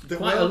bitumen.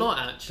 Quite a lot,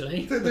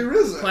 actually. There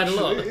is quite a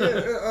lot.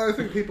 Yeah, I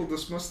think people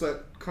dismiss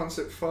that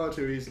concept far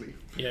too easily.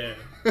 Yeah.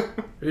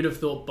 Who'd have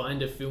thought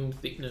binder film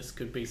thickness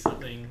could be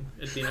something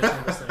at dinner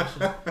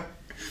conversation?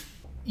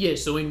 Yeah,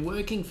 so in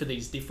working for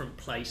these different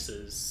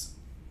places,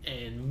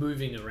 and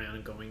moving around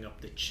and going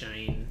up the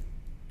chain,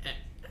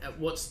 at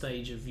what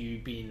stage have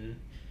you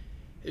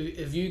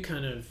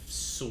kind of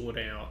sought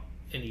out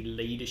any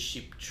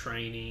leadership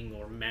training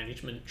or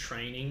management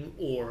training,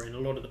 or in a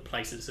lot of the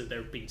places that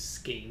there have been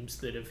schemes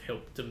that have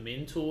helped to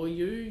mentor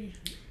you?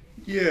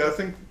 Yeah, I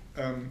think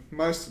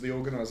most of the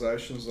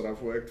organisations that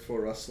I've worked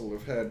for, Russell,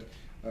 have had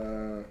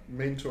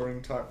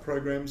mentoring type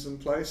programs in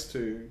place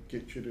to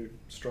get you to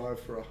strive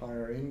for a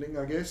higher ending,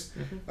 I guess.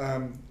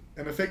 And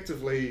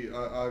effectively,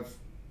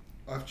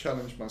 I've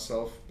challenged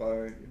myself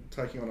by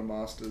taking on a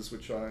master's,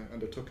 which I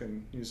undertook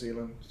in New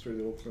Zealand through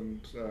the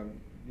Auckland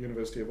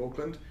University of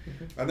Auckland,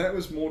 and that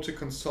was more to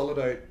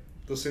consolidate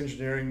this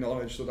engineering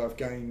knowledge that I've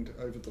gained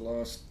over the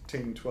last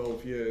 10,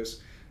 12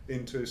 years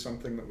into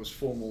something that was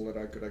formal, that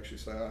I could actually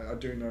say I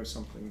do know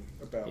something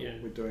about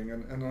what we're doing.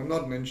 And I'm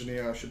not an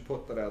engineer, I should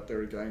put that out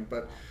there again,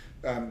 but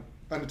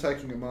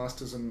undertaking a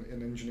master's in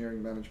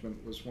engineering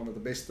management was one of the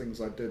best things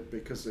I did,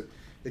 because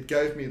it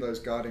gave me those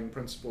guiding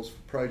principles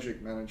for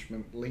project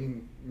management,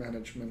 lean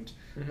management,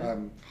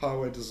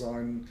 highway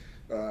design,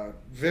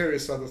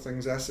 various other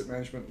things. Asset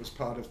management was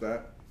part of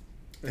that,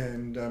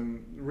 and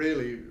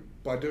really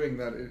by doing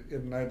that it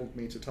enabled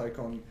me to take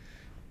on,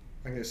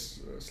 I guess,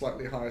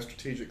 slightly higher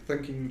strategic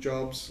thinking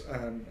jobs,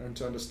 and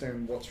to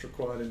understand what's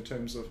required in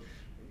terms of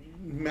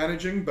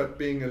managing, but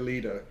being a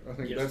leader. I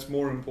think that's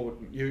more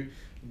important.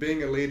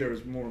 Being a leader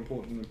is more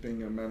important than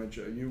being a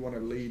manager. You want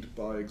to lead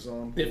by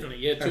example.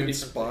 Definitely, and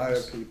inspire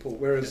people.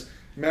 Whereas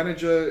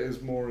manager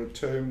is more a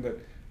term that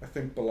I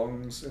think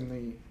belongs in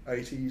the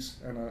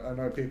 80s, and I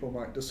know people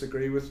might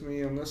disagree with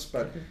me on this,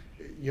 but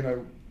you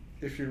know,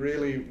 if you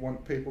really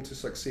want people to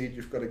succeed,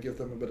 you've got to give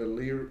them a bit of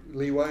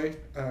leeway,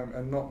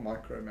 and not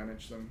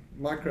micromanage them.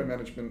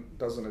 Micromanagement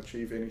doesn't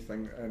achieve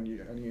anything, and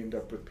you end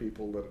up with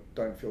people that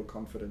don't feel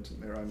confident in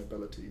their own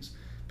abilities.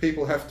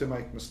 People have to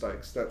make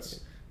mistakes. That's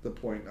the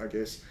point, I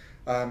guess.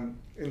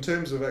 In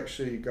terms of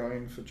actually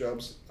going for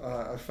jobs,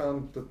 I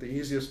found that the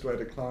easiest way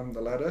to climb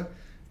the ladder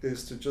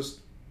is to just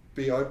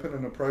be open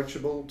and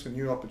approachable to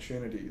new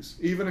opportunities,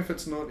 even if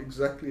it's not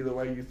exactly the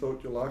way you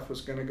thought your life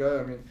was going to go.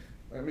 I mean,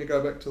 let me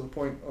go back to the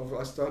point of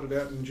I started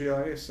out in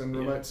GIS and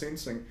remote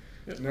sensing.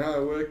 Now I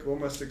work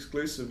almost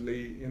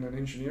exclusively in an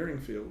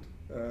engineering field.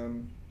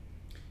 And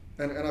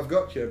I've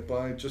got here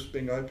by just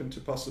being open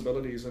to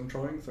possibilities and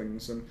trying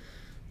things. And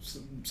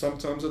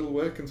sometimes it'll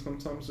work and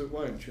sometimes it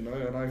won't, you know.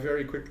 And I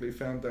very quickly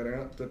found that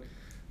out, that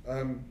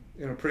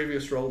in a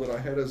previous role that I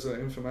had as an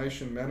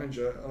information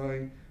manager,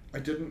 I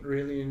didn't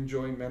really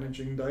enjoy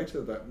managing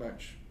data that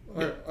much.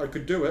 I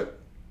could do it.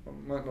 I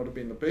might not have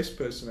been the best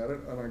person at it,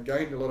 and I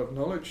gained a lot of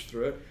knowledge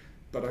through it,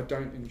 but I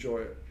don't enjoy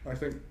it. I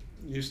think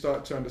you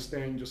start to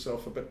understand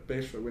yourself a bit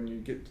better when you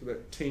get to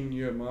that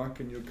 10-year mark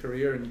in your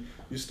career, and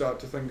you start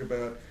to think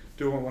about,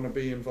 do I want to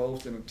be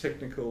involved in a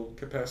technical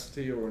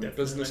capacity, or in a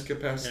business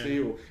capacity,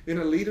 or in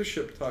a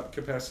leadership type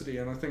capacity?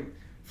 And I think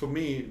for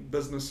me,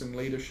 business and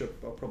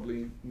leadership are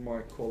probably my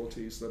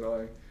qualities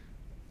that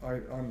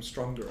I'm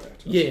stronger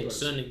at.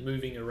 Certainly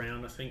moving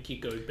around, I think you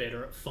go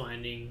better at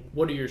finding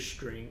what are your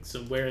strengths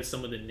and where are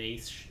some of the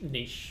niche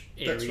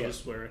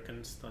areas where I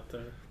can start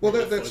to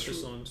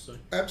focus on. So.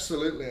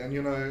 Absolutely, and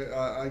you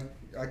know,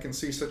 I can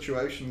see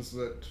situations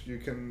that you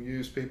can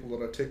use people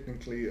that are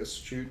technically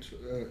astute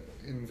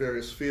in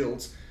various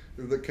fields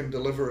that can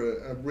deliver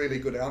a really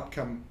good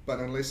outcome, but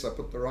unless I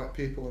put the right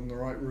people in the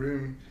right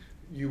room,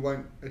 you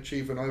won't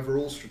achieve an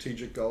overall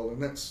strategic goal,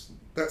 and that's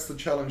the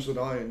challenge that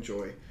I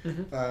enjoy.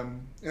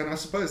 And I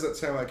suppose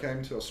that's how I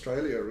came to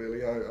Australia,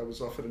 really. I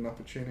was offered an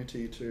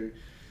opportunity to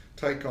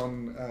take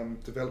on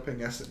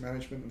developing asset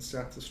management in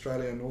South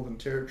Australia and Northern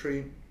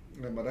Territory.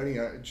 I'd only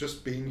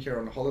just been here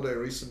on holiday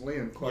recently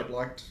and quite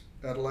liked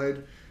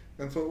Adelaide,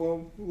 and thought,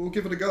 well, we'll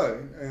give it a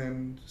go,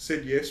 and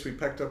said yes. We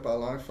packed up our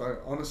life. I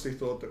honestly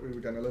thought that we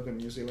were going to live in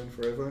New Zealand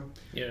forever.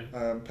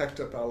 Packed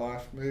up our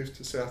life, moved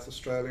to South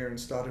Australia and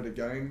started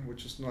again,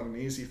 which is not an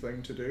easy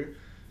thing to do.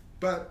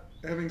 But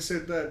having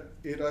said that,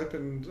 it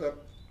opened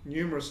up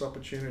numerous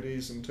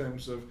opportunities in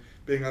terms of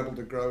being able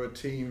to grow a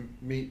team,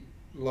 meet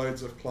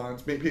loads of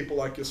clients, meet people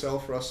like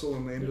yourself, Russell,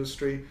 in the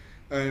industry,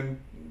 and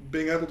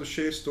being able to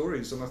share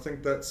stories. And I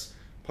think that's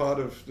part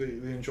of the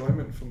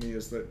enjoyment for me,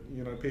 is that,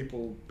 you know,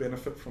 people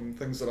benefit from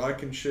things that I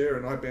can share,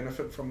 and I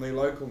benefit from their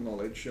local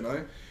knowledge, you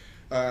know.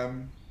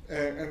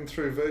 And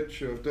through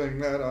virtue of doing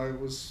that, I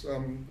was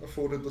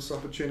afforded this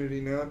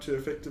opportunity now to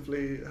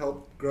effectively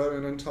help grow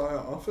an entire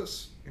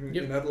office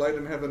in Adelaide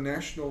and have a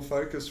national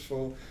focus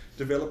for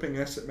developing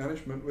asset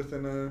management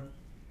within a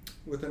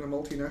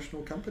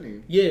multinational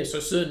company. Yeah, so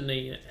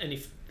certainly, and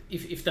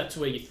if that's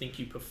where you think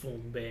you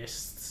perform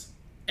best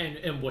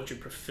and what you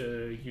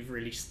prefer, you've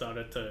really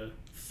started to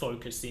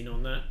focus in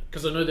on that.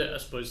 Because I know that I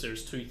suppose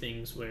there's two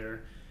things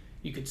where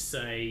you could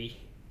say,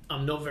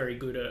 I'm not very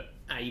good at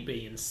A,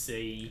 B, and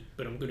C,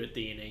 but I'm good at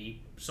D and E,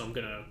 so I'm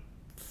going to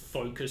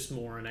focus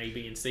more on A,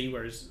 B, and C.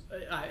 Whereas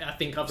I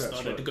think I've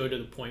started to go to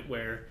the point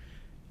where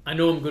I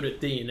know I'm good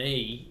at D and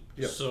E,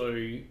 Yep. So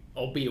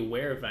I'll be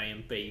aware of A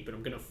and B, but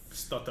I'm going to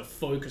start to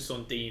focus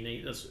on D and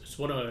E. That's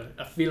what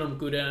I feel I'm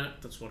good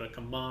at. That's what I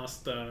can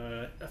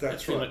master. I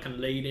feel I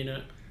can lead in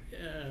it.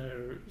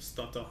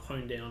 Start to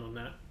hone down on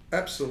that.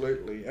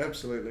 Absolutely.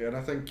 And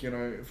I think,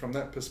 from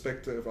that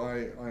perspective,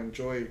 I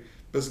enjoy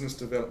business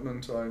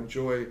development. I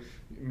enjoy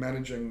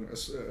managing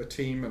a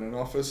team and an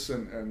office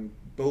and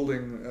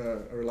building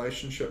a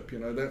relationship.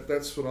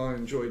 That's what I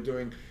enjoy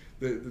doing.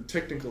 The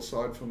technical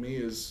side for me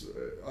is,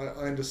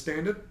 I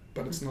understand it,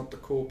 but it's not the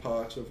core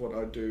part of what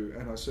I do,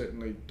 and I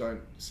certainly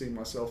don't see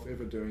myself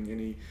ever doing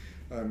any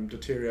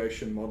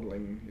deterioration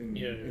modelling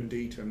in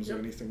D terms or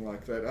anything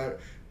like that.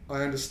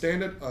 I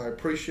understand it, I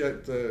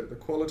appreciate the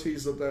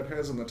qualities that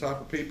has and the type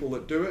of people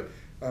that do it,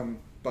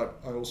 but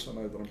I also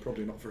know that I'm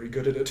probably not very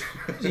good at it.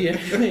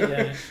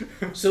 Yeah.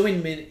 So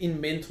in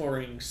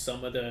mentoring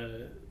some of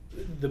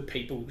the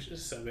people,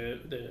 so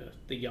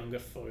the younger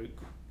folk,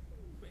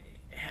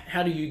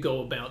 how do you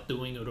go about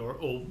doing it,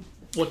 or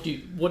what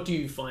do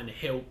you find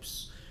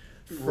helps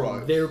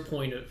from their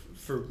point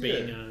for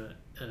being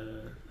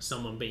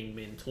someone being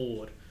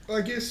mentored?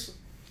 I guess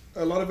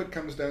a lot of it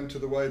comes down to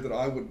the way that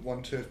I would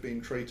want to have been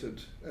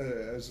treated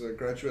as a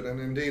graduate, and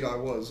indeed I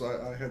was.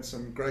 I had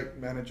some great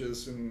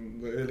managers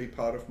in the early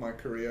part of my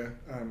career,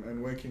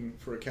 and working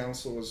for a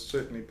council was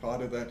certainly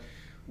part of that.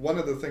 One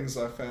of the things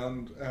I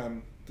found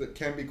that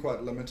can be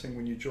quite limiting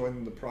when you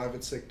join the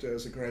private sector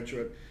as a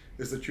graduate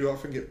is that you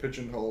often get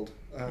pigeonholed.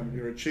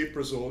 You're a cheap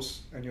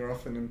resource, and you're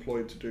often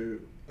employed to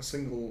do a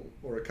single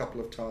or a couple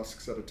of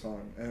tasks at a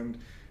time, and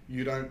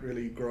you don't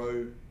really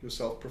grow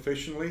yourself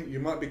professionally. You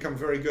might become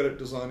very good at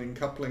designing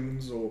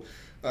couplings or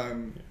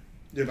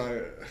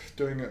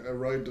doing a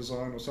road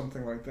design or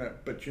something like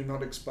that, but you're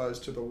not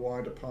exposed to the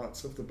wider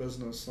parts of the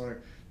business, like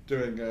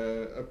doing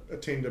a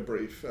tender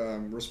brief,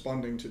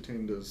 responding to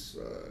tenders,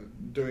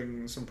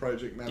 doing some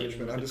project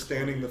management,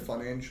 understanding the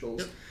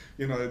financials,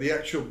 the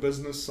actual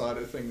business side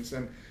of things.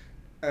 And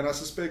I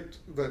suspect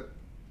that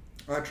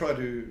I try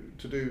to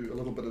do a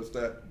little bit of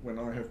that when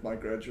I have my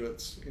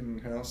graduates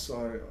in-house,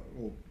 or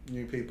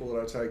new people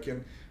that I take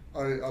in.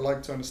 I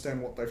like to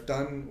understand what they've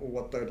done or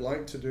what they'd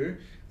like to do,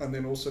 and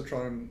then also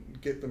try and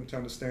get them to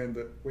understand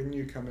that when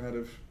you come out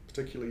of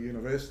particularly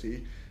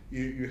university,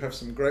 you have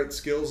some great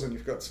skills and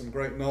you've got some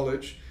great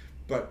knowledge,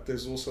 but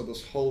there's also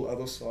this whole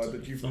other side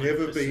that you've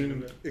never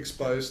been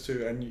exposed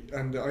to,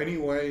 and the only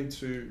way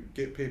to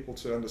get people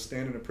to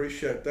understand and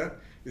appreciate that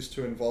is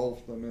to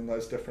involve them in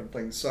those different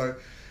things. So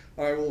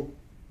I will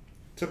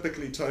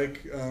typically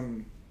take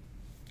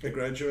a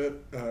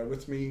graduate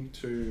with me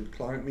to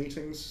client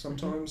meetings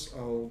sometimes.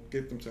 I'll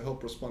get them to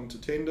help respond to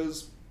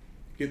tenders,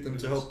 get them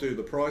to help do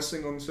the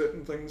pricing on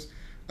certain things,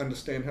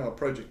 understand how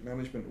project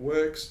management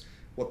works,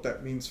 what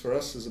that means for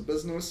us as a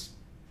business,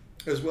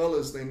 as well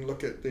as then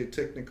look at their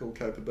technical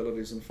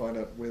capabilities and find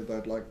out where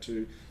they'd like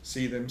to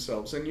see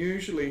themselves. And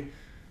usually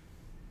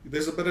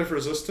there's a bit of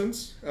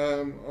resistance,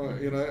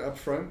 up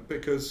front,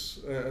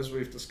 because as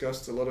we've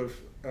discussed, a lot of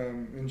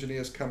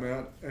engineers come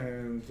out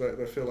and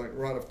they feel like,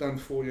 right, I've done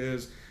 4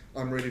 years,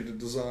 I'm ready to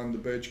design the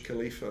Burj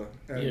Khalifa.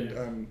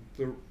 And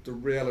the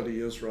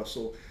reality is,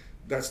 Russell,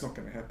 that's not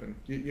going to happen.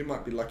 You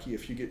might be lucky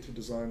if you get to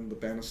design the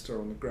banister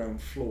on the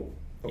ground floor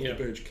of the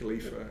Burj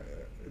Khalifa.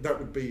 That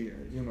would be,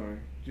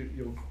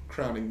 your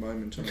crowning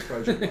moment in a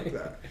project like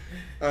that.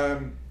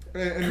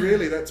 And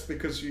really that's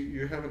because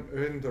you haven't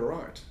earned the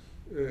right.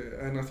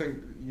 And I think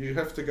you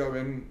have to go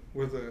in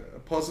with a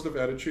positive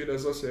attitude,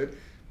 as I said.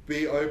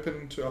 Be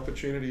open to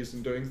opportunities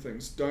and doing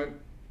things. Don't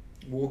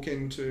walk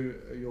into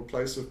your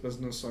place of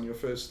business on your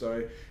first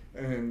day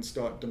and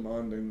start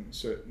demanding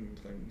certain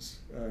things,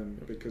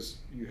 because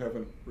you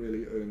haven't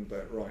really earned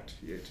that right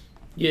yet.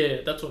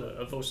 Yeah, that's what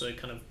I've also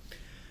kind of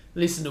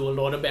listened to a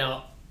lot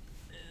about.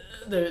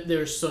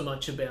 There's so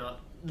much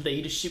about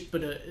leadership,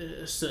 but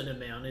a certain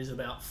amount is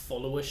about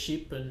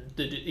followership, and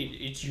that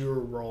it's your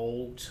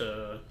role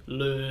to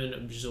learn,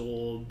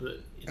 absorb.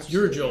 It's Absolutely.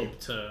 Your job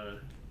to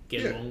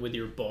get along with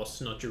your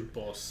boss, not your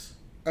boss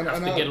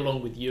have to get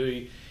along with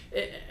you,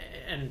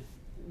 and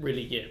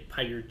really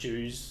pay your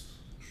dues.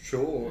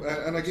 Sure,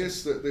 and I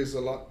guess that there's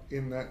a lot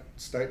in that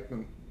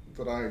statement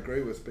that I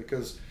agree with,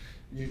 because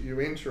you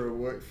enter a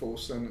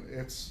workforce and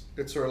it's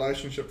a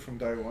relationship from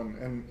day one,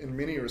 and in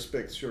many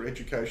respects your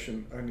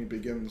education only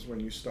begins when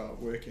you start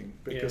working,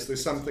 because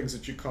there's some things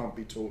that you can't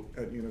be taught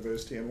at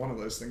university, and one of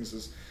those things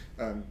is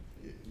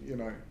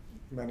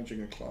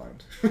managing a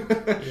client.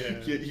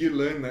 You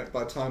learn that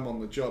by time on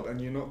the job, and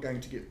you're not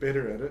going to get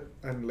better at it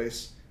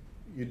unless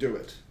you do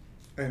it,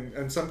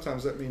 and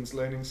sometimes that means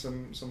learning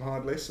some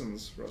hard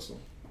lessons, Russell.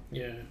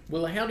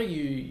 Well, how do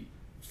you,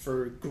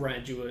 for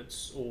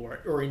graduates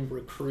or in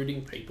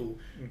recruiting people,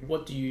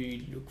 what do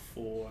you look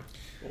for,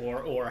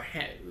 or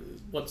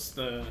what's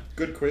the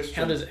good question?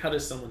 How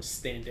does someone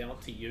stand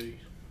out to you?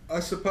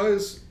 I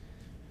suppose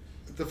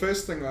the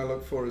first thing I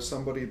look for is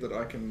somebody that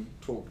I can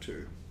talk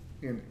to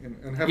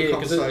and have a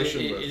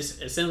conversation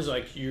with. It sounds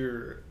like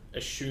you're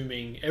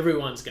assuming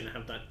everyone's going to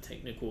have that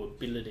technical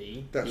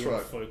ability. That's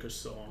right.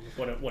 Focus on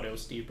what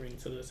else do you bring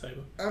to the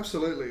table?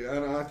 Absolutely,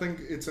 and I think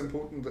it's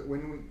important that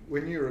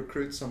when you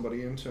recruit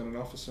somebody into an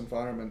office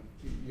environment,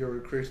 you're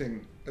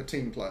recruiting a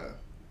team player.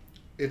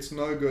 It's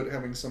no good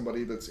having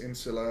somebody that's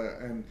insular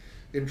and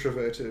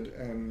introverted,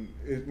 and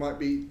it might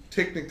be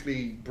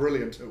technically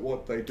brilliant at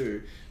what they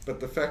do, but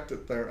the fact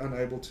that they're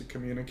unable to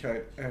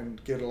communicate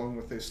and get along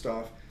with their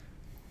staff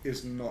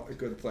is not a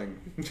good thing.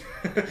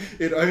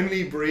 It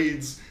only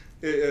breeds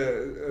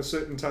a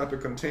certain type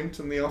of contempt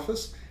in the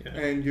office,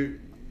 and you,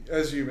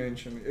 as you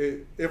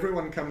mentioned,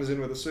 everyone comes in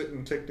with a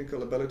certain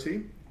technical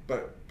ability,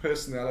 but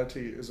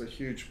personality is a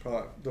huge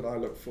part that I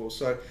look for.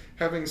 So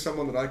having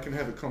someone that I can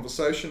have a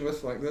conversation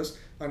with like this,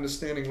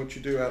 understanding what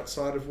you do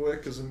outside of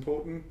work is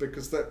important,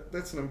 because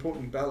that's an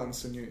important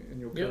balance in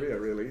your career,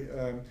 really.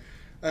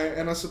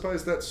 And I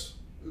suppose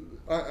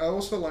I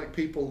also like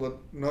people that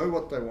know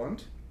what they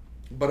want,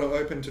 but are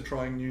open to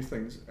trying new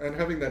things, and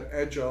having that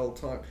agile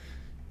type,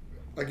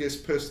 I guess,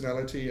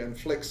 personality and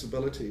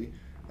flexibility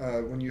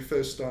when you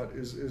first start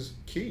is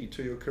key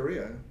to your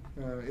career.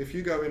 If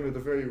you go in with a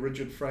very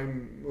rigid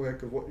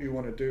framework of what you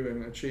want to do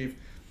and achieve,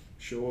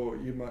 sure,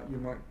 you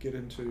might get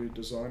into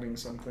designing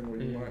something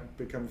where you might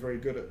become very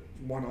good at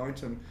one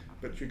item,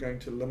 but you're going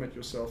to limit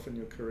yourself in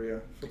your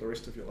career for the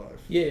rest of your life.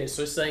 Yeah,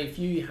 so say if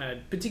you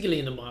had, particularly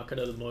in the market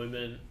at the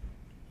moment,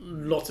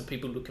 lots of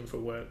people looking for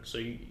work. So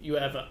you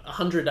have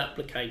 100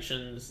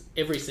 applications.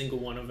 Every single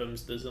one of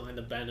them's designed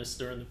the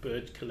banister and the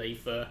Burj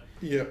Khalifa.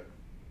 Yeah.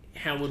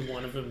 How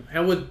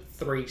would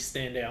 3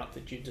 stand out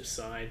that you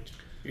decide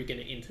you're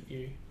going to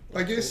interview?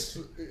 I guess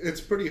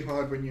it's pretty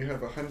hard when you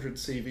have 100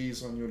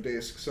 CVs on your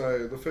desk.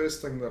 So the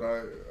first thing that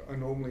I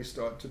normally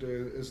start to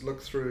do is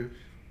look through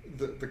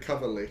the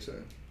cover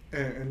letter.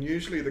 And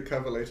usually the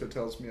cover letter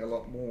tells me a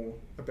lot more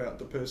about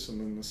the person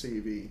than the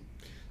CV.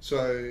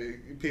 So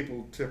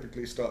people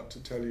typically start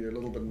to tell you a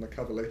little bit in the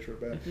cover letter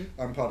about,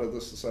 I'm part of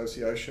this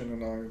association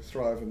and I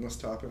thrive in this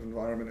type of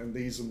environment and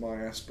these are my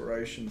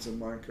aspirations in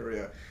my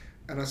career.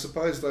 And I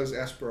suppose those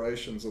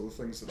aspirations are the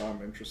things that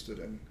I'm interested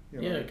in.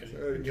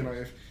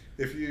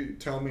 If you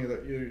tell me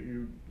that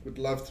you would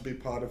love to be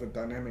part of a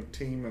dynamic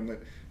team and that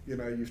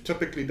you've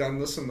typically done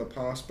this in the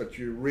past, but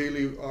you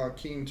really are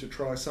keen to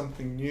try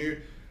something new,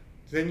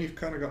 then you've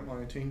kind of got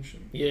my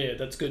attention. Yeah,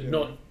 that's good.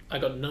 I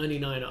got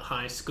 99 at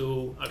high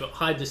school. I got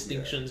high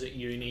distinctions at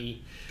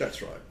uni.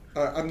 That's right.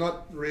 I'm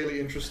not really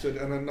interested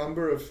in a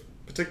number of,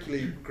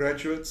 particularly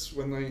graduates,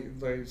 when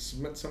they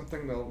submit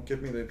something, they'll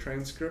give me their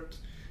transcript.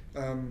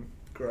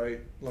 Great,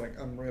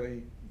 I'm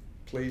really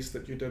pleased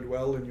that you did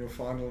well in your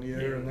final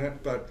year and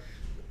that, but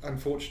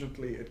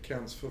unfortunately it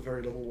counts for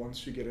very little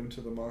once you get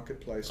into the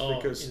marketplace,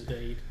 because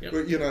indeed.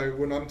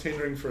 When I'm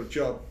tendering for a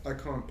job, I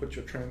can't put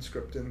your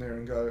transcript in there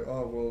and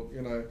go,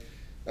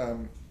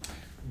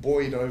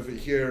 Boyd over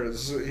here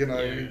has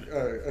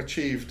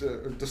achieved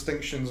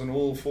distinctions in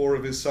all 4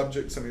 of his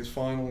subjects in his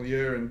final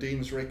year and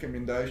Dean's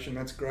recommendation,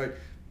 that's great,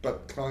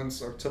 but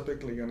clients are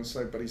typically going to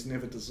say, but he's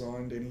never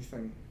designed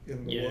anything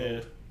in the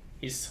world.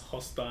 He's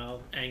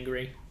hostile,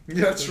 angry.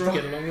 Yeah, that's right.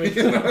 To get along with.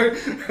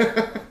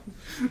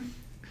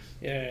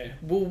 Yeah.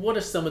 Well, what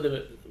are some of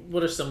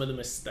the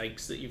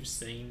mistakes that you've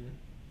seen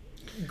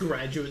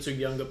graduates or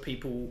younger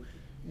people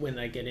when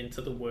they get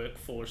into the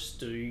workforce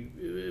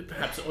do?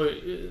 Perhaps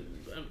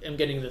I'm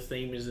getting the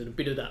theme, is it a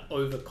bit of that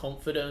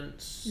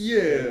overconfidence?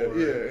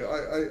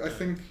 I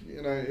think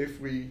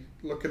if we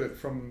look at it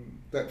from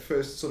that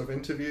first sort of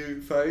interview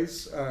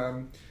phase,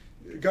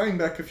 going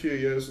back a few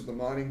years with the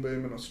mining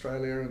boom in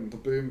Australia and the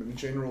boom in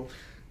general,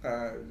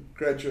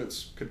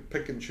 graduates could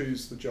pick and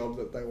choose the job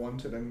that they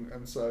wanted,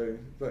 and so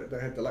they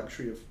had the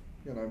luxury of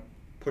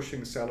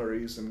pushing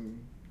salaries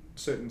and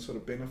certain sort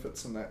of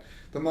benefits and that.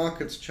 The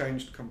market's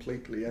changed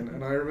completely,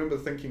 and I remember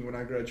thinking when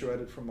I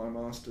graduated from my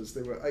masters,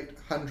 there were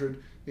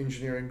 800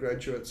 engineering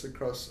graduates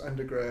across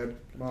undergrad,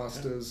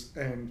 masters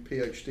and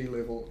PhD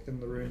level in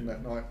the room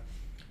that night,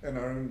 and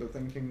I remember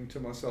thinking to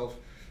myself,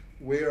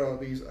 where are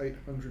these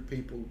 800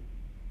 people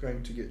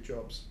going to get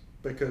jobs?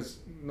 Because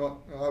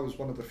I was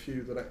one of the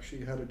few that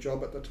actually had a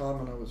job at the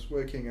time, and I was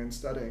working and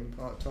studying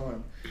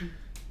part-time.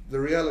 The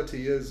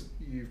reality is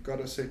you've got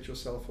to set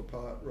yourself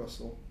apart,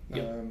 Russell.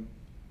 Yep.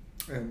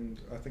 And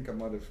I think I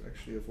might have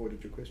actually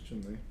avoided your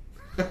question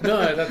there.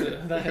 No,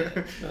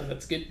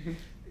 that's good.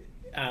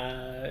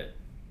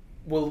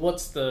 Well,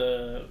 what's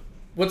the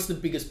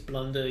biggest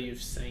blunder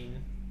you've seen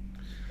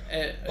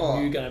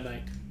a new guy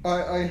make?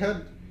 I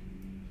had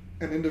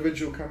an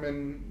individual come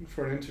in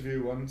for an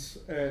interview once,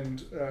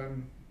 and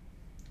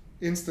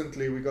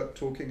instantly we got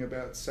talking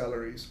about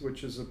salaries,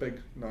 which is a big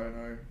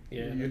no-no.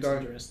 Yeah,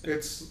 interesting.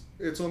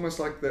 It's almost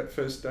like that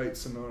first date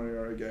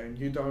scenario again.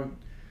 You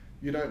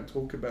don't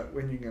talk about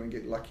when you're going to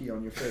get lucky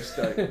on your first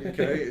date.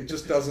 Okay, it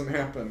just doesn't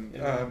happen.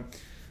 Yeah.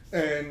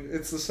 And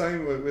it's the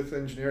same with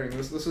engineering.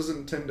 This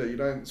isn't Tinder. You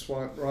don't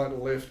swipe right or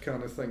left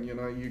kind of thing.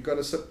 You've got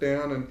to sit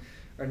down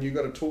and you've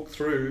got to talk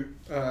through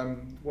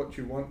what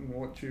you want and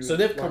what you. So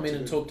they've come in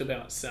and talked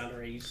about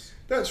salaries.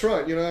 That's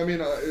right.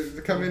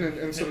 They come in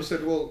and sort of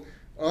said, well,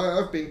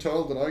 I've been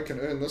told that I can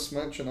earn this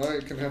much and I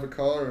can have a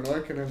car and I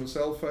can have a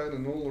cell phone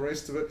and all the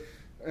rest of it.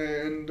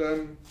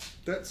 And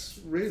that's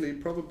really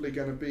probably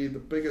going to be the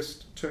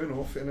biggest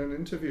turn-off in an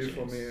interview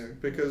for me,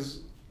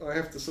 because I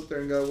have to sit there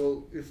and go,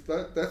 well, if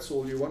that's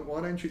all you want,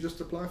 why don't you just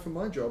apply for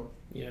my job?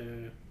 Yeah.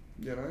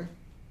 You know,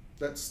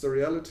 that's the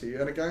reality.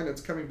 And again,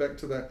 it's coming back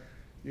to that,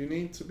 you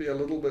need to be a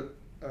little bit,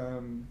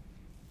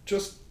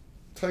 just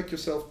take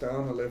yourself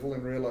down a level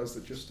and realise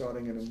that you're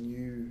starting in a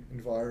new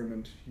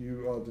environment.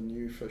 You are the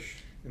new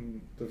fish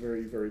in the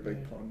very, very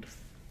big pond.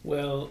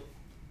 Well,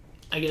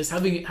 I guess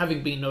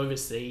having been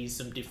overseas,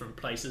 some different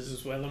places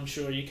as well, I'm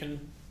sure you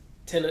can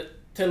tell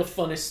a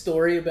funny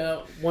story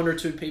about one or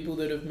two people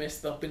that have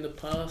messed up in the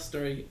past,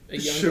 or a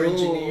younger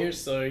engineer,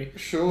 so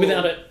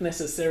without it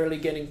necessarily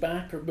getting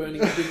back or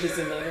burning bridges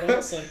in that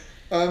way. So.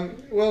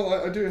 Well,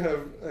 I do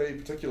have a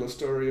particular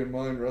story in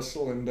mind,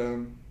 Russell,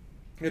 and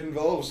it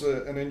involves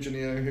an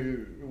engineer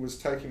who was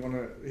taking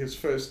on his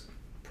first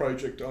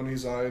project on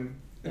his own,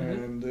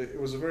 and it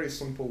was a very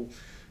simple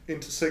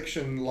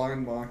intersection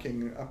line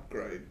marking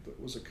upgrade that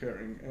was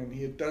occurring, and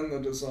he had done the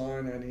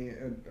design and he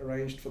had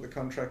arranged for the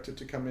contractor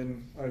to come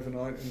in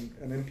overnight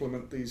and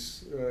implement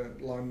these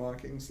line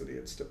markings that he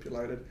had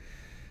stipulated.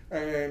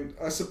 And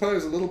I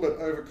suppose a little bit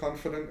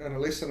overconfident, and a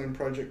lesson in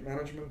project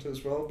management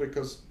as well,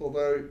 because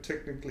although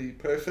technically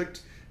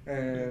perfect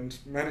and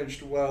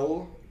managed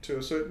well to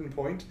a certain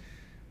point,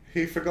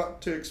 he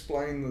forgot to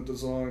explain the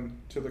design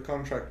to the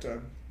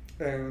contractor.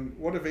 And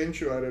what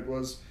eventuated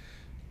was,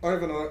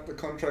 overnight the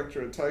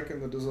contractor had taken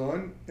the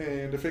design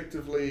and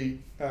effectively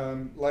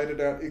laid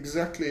it out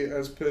exactly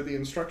as per the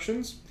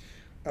instructions,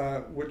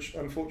 which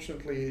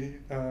unfortunately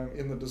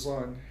in the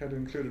design had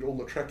included all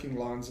the tracking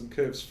lines and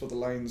curves for the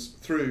lanes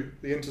through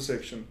the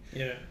intersection.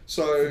 Yeah.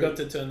 So forgot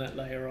to turn that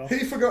layer off. He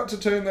forgot to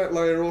turn that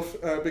layer off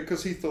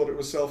because he thought it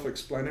was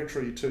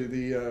self-explanatory to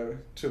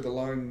the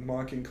line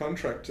marking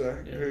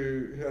contractor,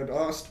 who had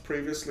asked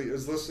previously,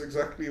 "Is this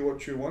exactly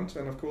what you want?"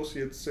 And of course he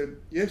had said,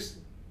 "Yes.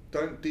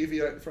 Don't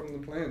deviate from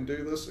the plan,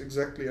 do this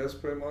exactly as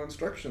per my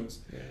instructions."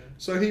 Yeah.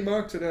 So he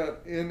marked it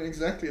out in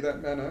exactly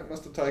that manner. It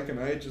must have taken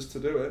ages to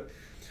do it.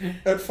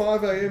 At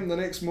 5 a.m. the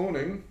next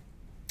morning,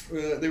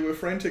 there were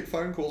frantic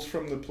phone calls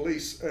from the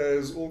police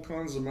as all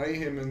kinds of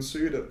mayhem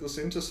ensued at this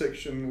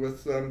intersection,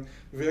 with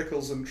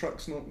vehicles and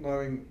trucks not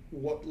knowing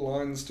what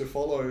lines to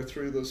follow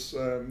through this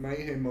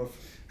mayhem of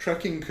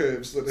tracking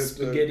curves that had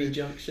Spaghetti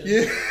Junction.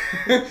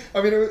 Yeah.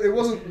 I mean, it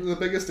wasn't the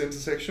biggest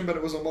intersection, but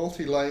it was a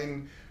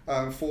multi-lane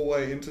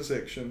four-way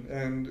intersection,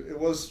 and it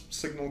was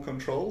signal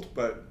controlled,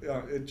 but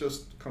it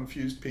just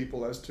confused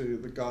people as to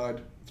the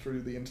guide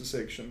through the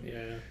intersection.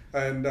 Yeah.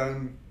 And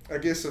I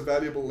guess a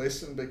valuable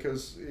lesson,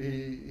 because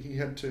he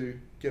had to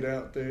get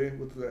out there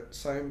with that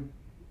same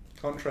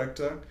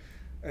contractor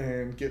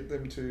and get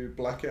them to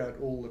black out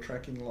all the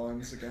tracking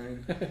lines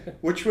again,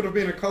 which would have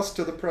been a cost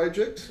to the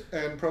project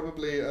and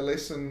probably a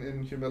lesson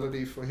in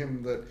humility for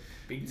him, that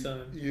big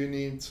time. You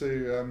need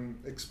to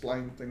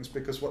explain things,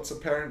 because what's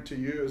apparent to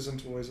you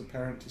isn't always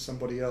apparent to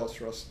somebody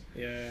else, Ross.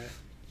 Yeah,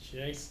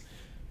 jeez.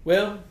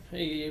 Well,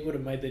 he would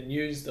have made the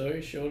news though,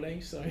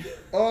 surely. So.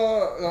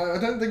 I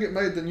don't think it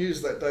made the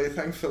news that day,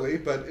 thankfully,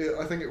 but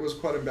I think it was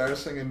quite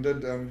embarrassing, and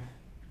did.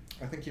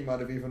 I think he might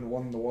have even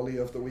won the Wally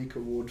of the Week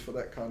award for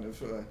that kind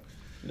of.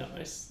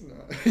 Nice. No.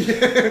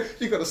 Yeah,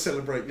 you got to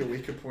celebrate your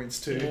weaker points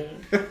too.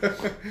 Yeah.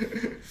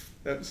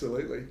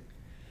 Absolutely.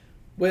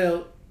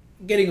 Well,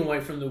 getting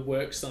away from the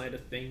work side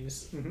of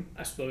things,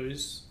 I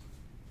suppose,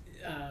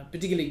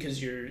 particularly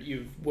because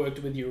you've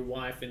worked with your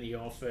wife in the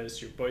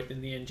office, you're both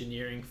in the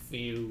engineering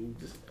field.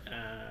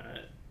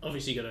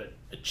 Obviously, you got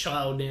a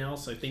child now,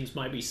 so things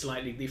might be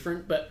slightly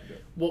different. But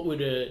what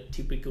would a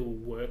typical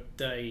work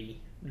day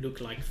look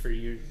like for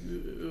you?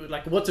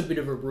 Like, what's a bit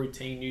of a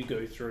routine you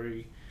go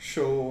through?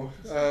 Sure.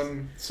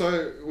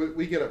 So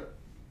we get up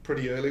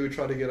pretty early. We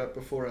try to get up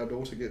before our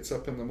daughter gets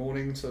up in the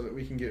morning, so that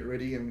we can get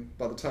ready, and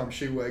by the time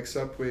she wakes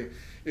up, we're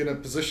in a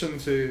position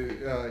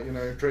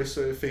to dress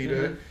her, feed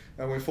her,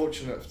 and we're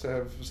fortunate to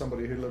have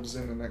somebody who lives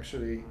in and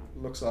actually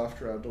looks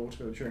after our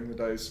daughter during the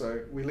day.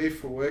 So we leave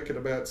for work at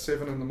about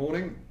 7 in the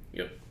morning.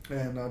 Yep.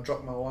 And I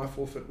drop my wife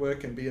off at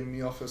work and be in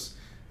the office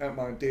at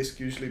my desk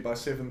usually by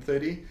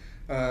 7:30.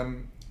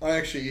 I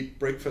actually eat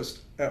breakfast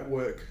at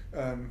work,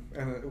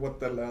 and what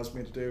that allows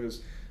me to do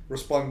is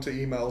respond to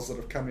emails that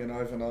have come in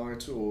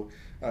overnight, or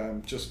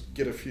just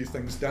get a few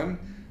things done.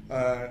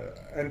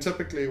 And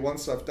typically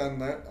once I've done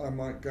that, I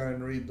might go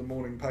and read the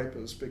morning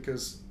papers,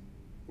 because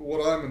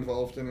what I'm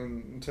involved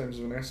in terms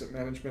of an asset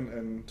management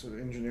and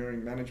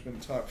engineering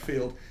management type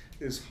field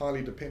is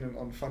highly dependent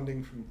on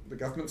funding from the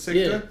government sector.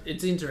 Yeah,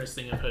 it's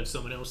interesting. I've heard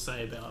someone else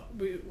say about,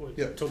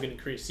 talking to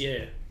Chris,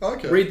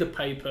 okay. Read the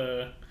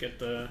paper, get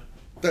the...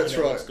 That's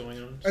right. What's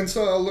going on. And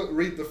so I'll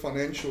read the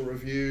financial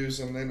reviews,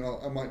 and then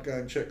I might go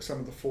and check some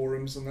of the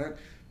forums and that.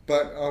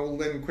 But I will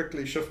then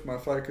quickly shift my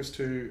focus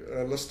to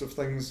a list of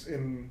things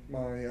in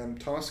my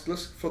task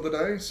list for the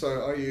day.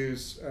 So I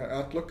use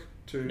Outlook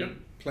to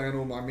plan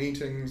all my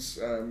meetings,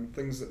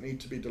 things that need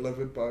to be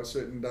delivered by a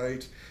certain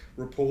date,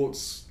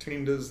 reports,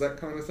 tenders, that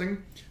kind of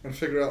thing, and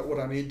figure out what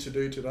I need to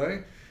do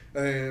today.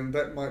 And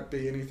that might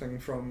be anything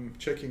from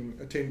checking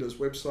a tender's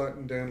website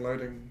and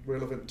downloading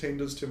relevant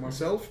tenders to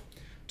myself,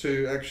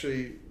 to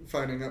actually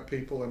phoning up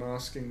people and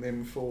asking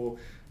them for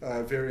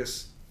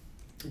various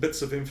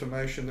bits of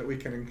information that we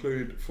can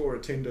include for a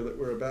tender that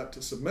we're about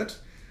to submit.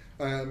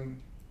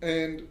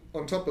 And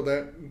on top of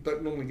that,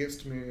 that normally gets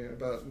to me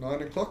about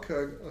 9 o'clock,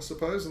 I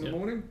suppose, in the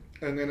morning.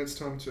 And then it's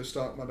time to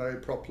start my day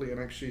properly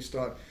and actually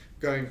start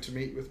going to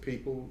meet with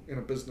people in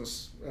a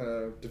business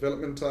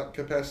development type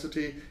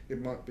capacity.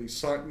 It might be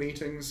site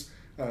meetings.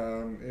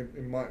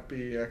 It might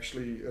be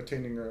actually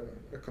attending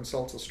a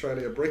Consult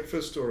Australia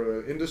breakfast or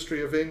an industry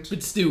event.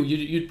 But still,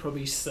 you'd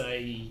probably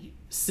say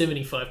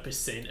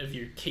 75% of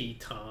your key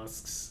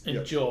tasks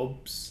and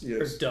jobs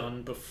are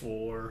done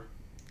before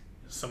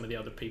some of the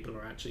other people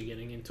are actually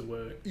getting into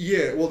work.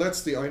 Yeah, well,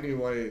 that's the only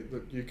way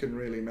that you can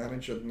really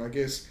manage it. And I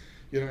guess,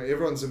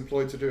 everyone's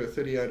employed to do a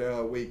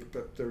 38-hour week,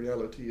 but the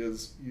reality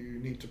is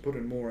you need to put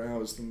in more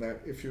hours than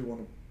that if you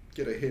want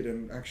to get ahead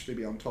and actually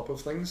be on top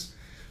of things.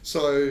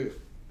 So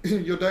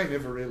your day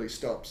never really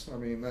stops. I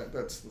mean,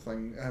 that's the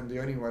thing. And the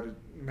only way to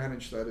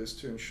manage that is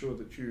to ensure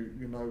that you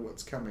know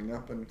what's coming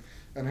up and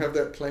have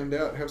that planned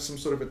out, have some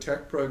sort of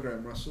attack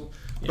program, Russell.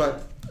 Yeah.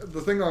 But the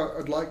thing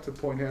I'd like to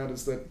point out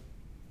is that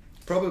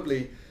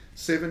probably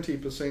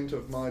 70%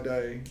 of my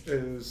day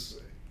is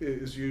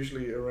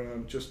usually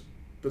around just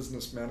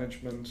business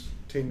management,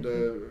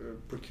 tender,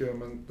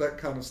 procurement, that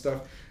kind of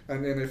stuff.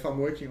 And then if I'm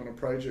working on a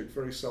project,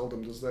 very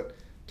seldom does that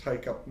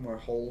take up my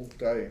whole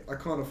day. I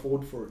can't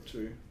afford for it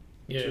to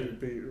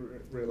be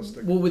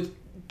realistic. Well, with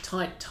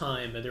tight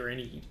time, are there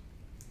any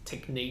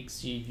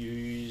techniques you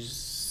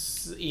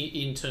use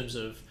in terms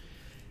of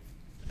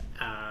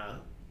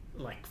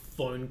like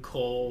phone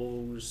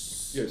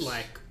calls,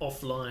 like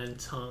offline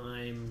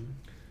time,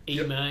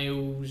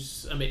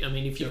 emails? I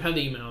mean, if you've had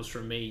emails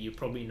from me, you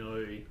probably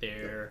know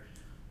they're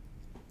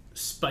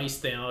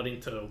spaced out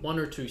into 1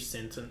 or 2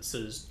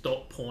 sentences,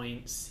 dot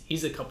points.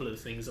 Here's a couple of the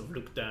things I've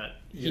looked at.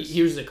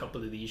 Here's a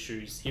couple of the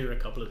issues. Here are a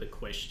couple of the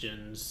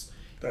questions.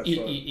 That's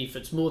right. If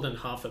it's more than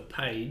half a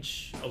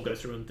page, I'll go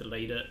through and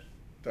delete it.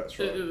 That's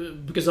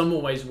right. Because I'm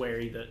always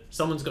wary that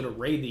someone's got to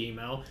read the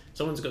email,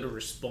 someone's got to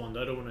respond.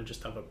 I don't want to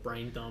just have a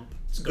brain dump.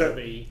 It's got to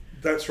be...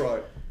 That's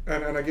right.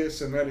 And I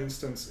guess in that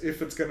instance,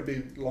 if it's going to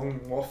be long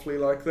and waffly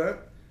like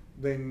that,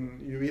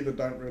 then you either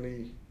don't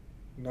really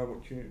know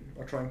what you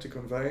are trying to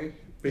convey,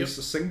 be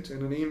succinct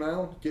in an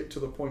email, get to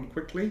the point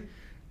quickly,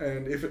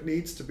 and if it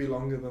needs to be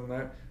longer than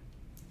that,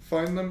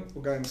 phone them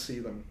or go and see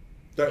them.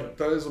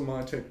 Those are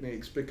my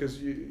techniques, because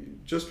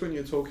just when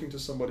you're talking to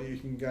somebody, you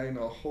can gain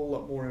a whole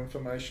lot more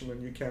information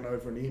than you can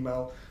over an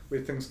email,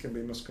 where things can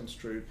be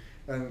misconstrued,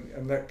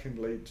 and that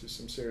can lead to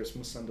some serious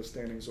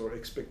misunderstandings or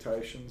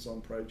expectations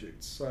on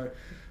projects. So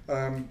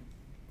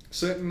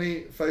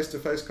certainly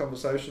face-to-face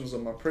conversations are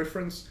my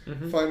preference.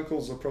 Phone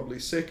calls are probably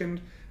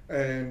second,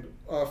 and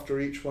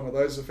after each one of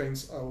those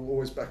events, I will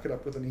always back it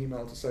up with an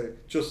email to say,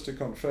 just to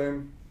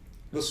confirm,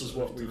 this is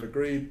what we've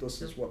agreed,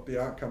 this is what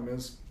the outcome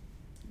is.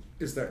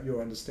 Is that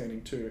your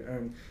understanding too?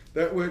 And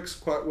that works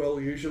quite well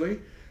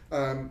usually.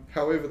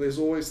 However, there's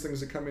always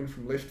things that come in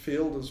from left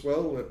field as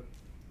well that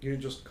you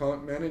just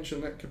can't manage in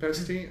that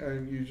capacity,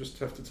 and you just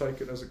have to take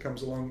it as it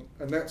comes along.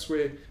 And that's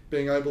where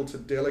being able to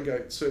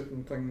delegate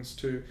certain things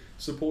to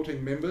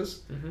supporting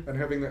members and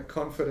having that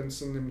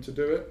confidence in them to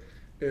do it,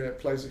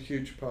 plays a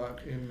huge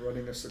part in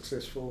running a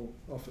successful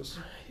office.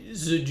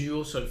 So do you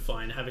also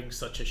find having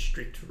such a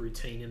strict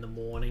routine in the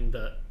morning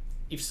that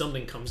if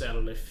something comes out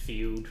of left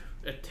field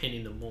at 10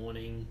 in the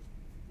morning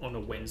on a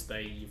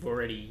Wednesday, you've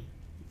already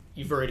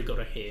got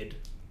ahead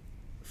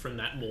from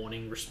that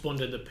morning,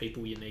 responded to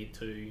people you need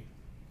to,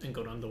 and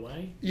got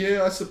underway?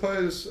 Yeah, I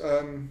suppose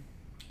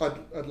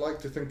I'd like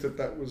to think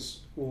that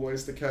was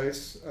always the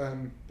case,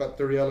 but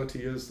the reality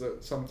is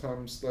that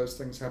sometimes those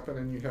things happen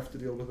and you have to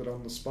deal with it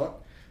on the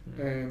spot.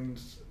 And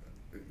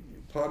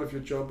part of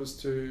your job is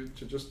to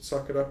just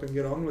suck it up and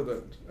get on with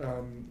it.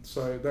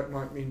 So that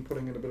might mean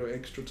putting in a bit of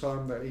extra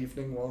time that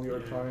evening while you're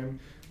at home,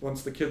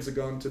 once the kids are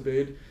gone to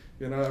bed.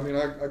 I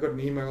got an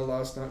email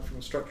last night from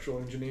a structural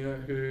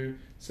engineer who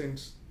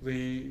sent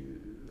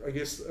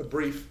a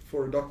brief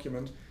for a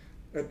document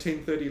at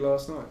 10:30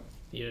 last night.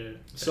 Yeah. Okay.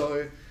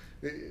 So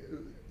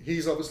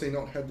he's obviously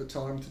not had the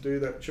time to do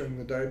that during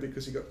the day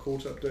because he got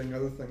caught up doing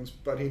other things,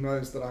 but he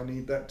knows that I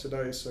need that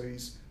today, so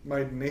he's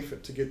made an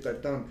effort to get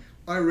that done.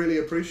 I really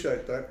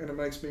appreciate that, and it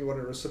makes me want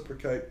to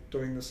reciprocate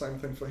doing the same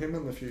thing for him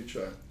in the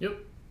future. Yep.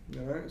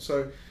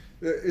 So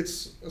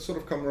it's a sort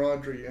of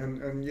camaraderie,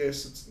 and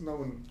yes, no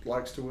one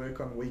likes to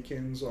work on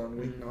weekends or on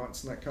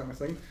weeknights and that kind of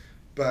thing,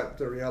 but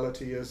the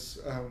reality is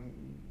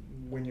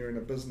when you're in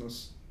a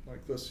business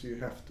like this, you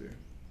have to.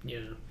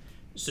 Yeah.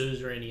 So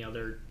is there any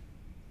other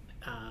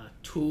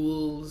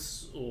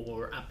tools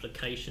or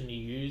application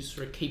you use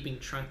for keeping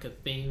track of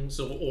things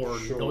or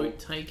note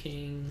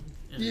taking?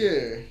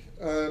 Yeah,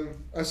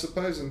 I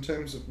suppose in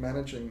terms of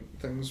managing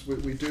things,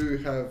 we do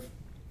have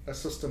a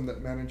system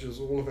that manages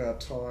all of our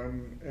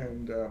time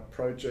and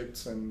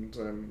projects and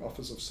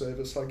offers of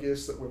service, I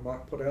guess, that we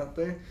might put out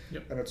there.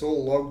 Yep. And it's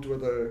all logged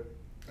with a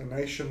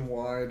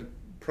nationwide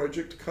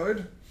project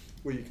code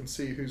where you can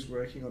see who's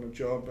working on a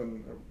job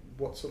and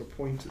what sort of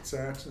point it's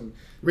at. And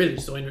really,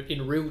 so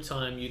in real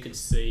time you could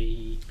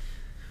see,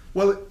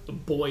 well,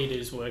 Boyd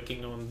is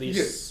working on this,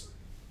 yes.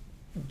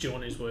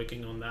 John is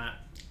working on that.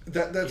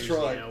 That's here's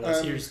right. The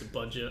hours, here's the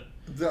budget.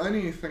 The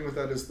only thing with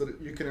that is that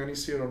you can only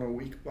see it on a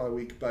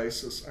week-by-week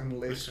basis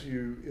unless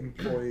you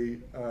employ,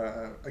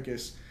 I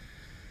guess,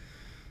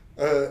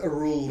 a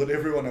rule that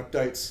everyone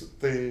updates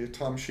their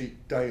timesheet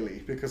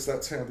daily, because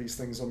that's how these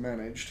things are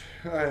managed.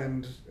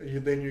 And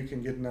then you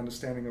can get an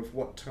understanding of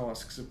what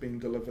tasks have been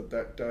delivered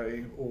that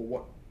day, or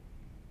what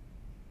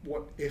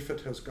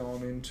effort has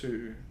gone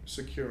into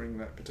securing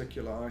that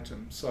particular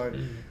item. So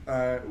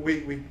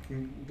we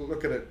can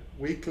look at it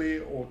weekly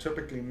or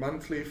typically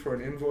monthly for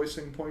an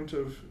invoicing point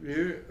of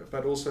view,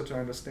 but also to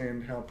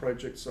understand how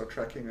projects are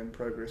tracking and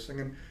progressing.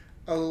 And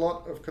a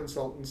lot of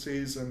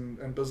consultancies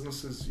and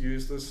businesses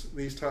use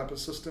these type of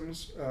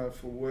systems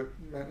for work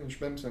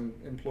management and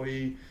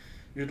employee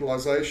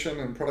utilization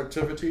and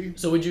productivity.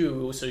 So would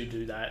you also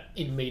do that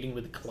in meeting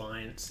with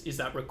clients? Is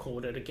that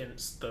recorded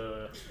against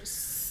the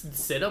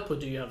setup, or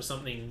do you have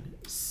something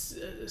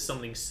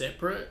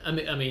separate? I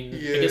mean,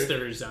 yeah. I guess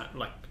there is that.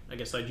 Like, I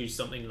guess I'd use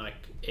something like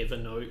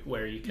Evernote,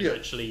 where you can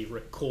actually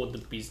record the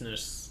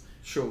business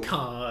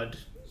card.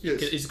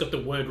 Yes. It's got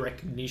the word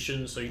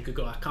recognition, so you could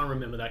go, I can't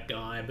remember that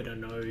guy, but I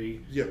know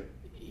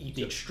he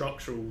did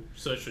structural,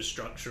 search for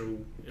structural.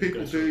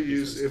 People do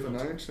use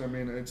Evernote. I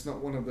mean, it's not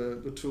one of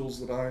the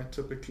tools that I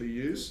typically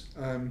use,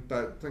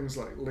 but things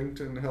like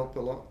LinkedIn help a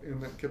lot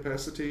in that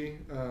capacity.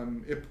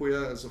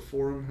 Ipwea as a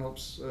forum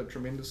helps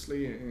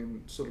tremendously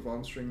in sort of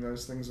answering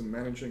those things and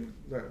managing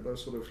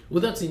those sort of...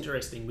 Well, that's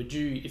interesting.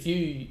 If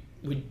you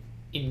would,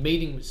 in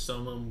meeting with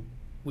someone,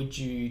 would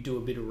you do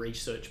a bit of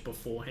research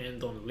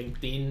beforehand on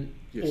LinkedIn?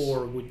 Yes.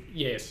 Or would...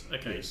 Yes,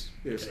 okay. Yes,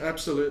 okay.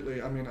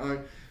 Absolutely. I mean,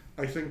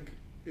 I think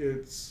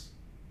it's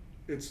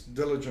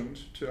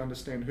diligent to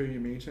understand who you're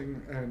meeting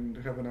and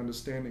have an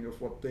understanding of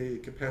what their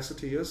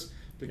capacity is,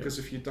 because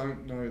if you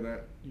don't know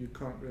that, you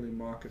can't really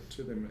market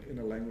to them in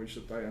a language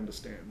that they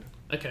understand.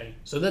 Okay,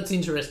 so that's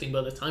interesting.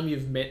 By the time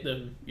you've met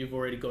them, you've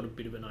already got a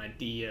bit of an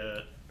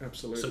idea.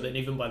 Absolutely. So then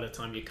even by the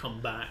time you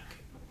come back,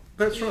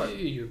 that's right,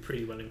 you're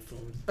pretty well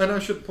informed. And I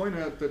should point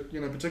out that,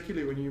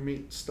 particularly when you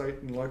meet state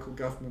and local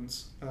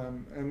governments,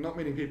 and not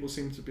many people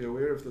seem to be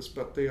aware of this,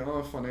 but there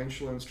are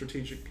financial and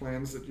strategic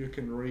plans that you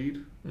can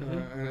read,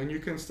 and you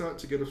can start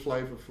to get a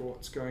flavour for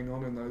what's going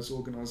on in those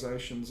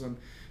organisations. And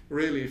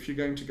really, if you're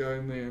going to go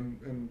in there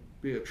and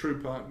be a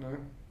true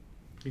partner,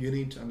 you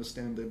need to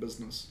understand their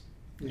business.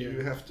 You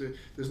have to.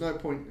 There's no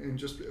point in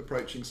just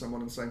approaching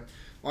someone and saying,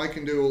 I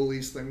can do all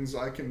these things,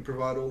 I can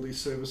provide all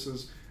these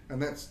services.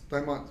 And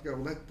they might go,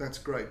 well, that's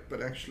great,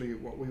 but actually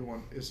what we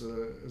want is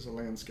a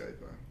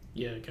landscaper.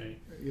 Yeah, okay.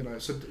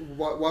 So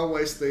why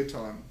waste their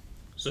time?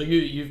 So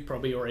you've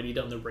probably already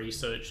done the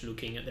research,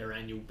 looking at their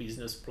annual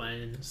business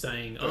plan,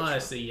 saying, I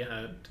see you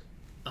had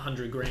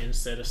 $100,000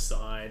 set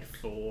aside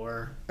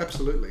for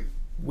absolutely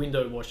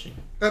window washing.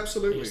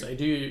 Absolutely. You say,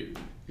 do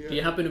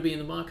you happen to be in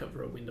the market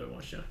for a window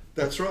washer?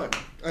 That's right.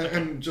 Okay.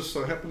 And just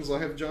so happens I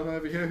have John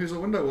over here who's a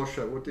window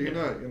washer. What do you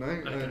know?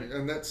 Okay.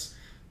 And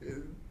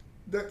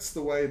that's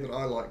the way that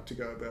I like to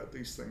go about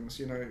these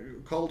things.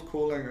 Cold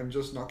calling and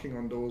just knocking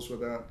on doors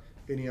without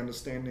any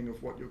understanding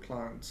of what your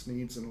client's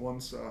needs and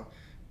wants are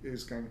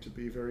is going to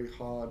be very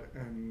hard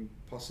and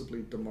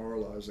possibly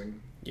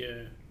demoralizing.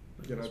 Yeah.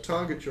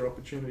 Target your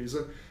opportunities.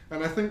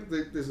 And I think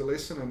that there's a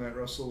lesson in that,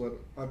 Russell, that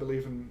I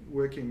believe in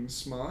working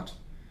smart.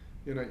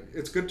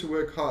 It's good to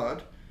work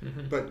hard,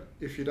 but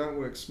if you don't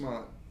work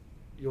smart,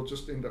 you'll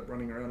just end up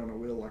running around on a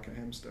wheel like a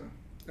hamster.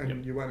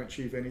 And you won't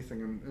achieve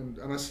anything.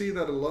 And I see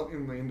that a lot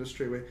in the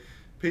industry, where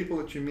people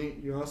that you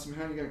meet, you ask them,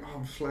 how are you going? Oh,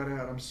 I'm flat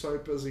out, I'm so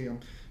busy,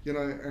 and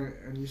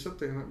you sit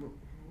there and like,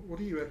 what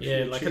are you actually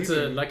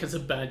achieving? It's a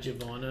badge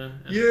of honor.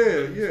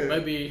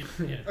 Maybe.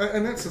 Yeah.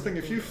 And that's the thing,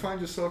 if you find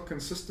yourself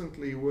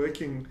consistently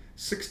working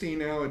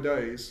 16-hour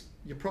days,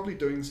 you're probably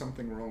doing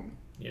something wrong.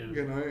 Yeah.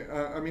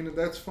 I mean,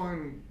 that's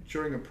fine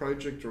during a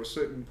project or a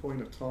certain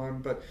point of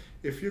time, but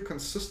if you're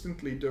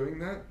consistently doing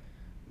that,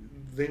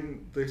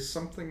 then there's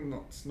something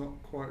that's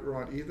not quite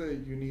right. Either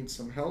you need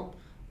some help,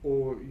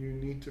 or you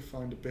need to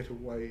find a better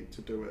way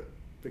to do it.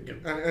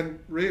 And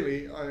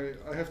really,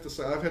 I have to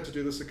say, I've had to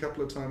do this a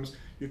couple of times.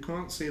 You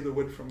can't see the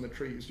wood from the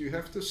trees. You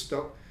have to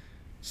stop,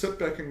 sit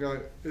back and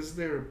go, is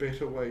there a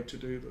better way to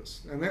do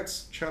this? And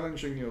that's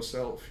challenging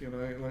yourself,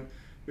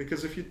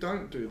 because if you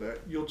don't do that,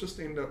 you'll just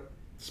end up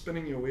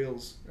spinning your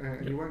wheels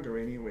and you won't go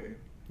anywhere.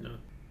 No.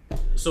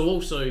 So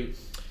also,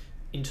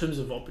 in terms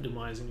of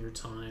optimizing your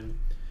time,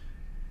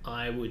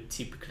 I would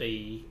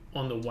typically,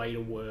 on the way to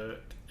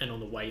work and on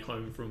the way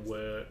home from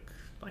work,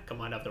 I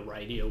might have the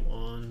radio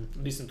on,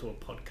 listen to a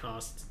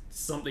podcast,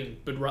 something,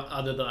 but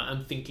other than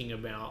I'm thinking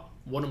about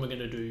what am I going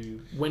to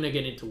do when I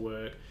get into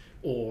work,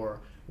 or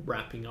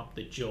wrapping up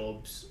the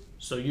jobs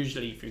So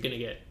usually if you're going to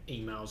get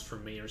emails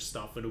from me or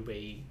stuff, it'll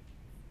be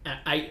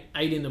at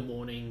 8 in the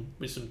morning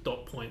with some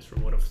dot points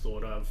from what I've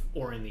thought of,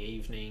 or in the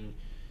evening,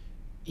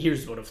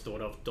 here's what I've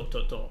thought of, ...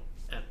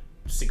 at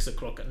 6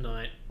 o'clock at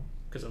night,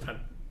 because I've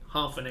had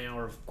half an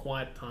hour of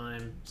quiet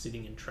time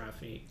sitting in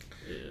traffic.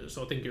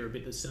 So I think you're a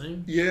bit the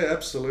same. Yeah,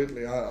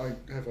 absolutely. I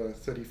have a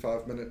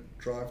 35-minute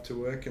drive to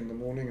work in the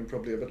morning, and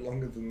probably a bit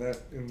longer than that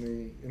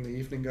in the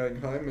evening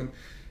going home. And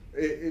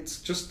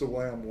it's just the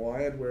way I'm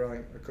wired, where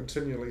I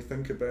continually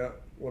think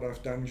about what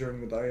I've done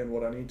during the day and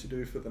what I need to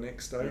do for the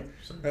next day.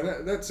 Yeah,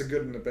 and that's a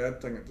good and a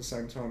bad thing at the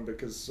same time,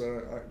 because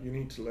you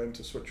need to learn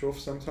to switch off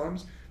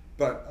sometimes.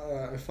 But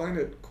I find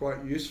it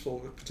quite useful,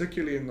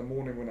 particularly in the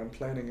morning when I'm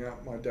planning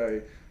out my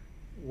day.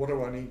 What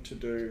do I need to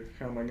do?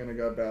 How am I going to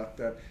go about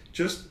that?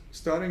 Just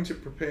starting to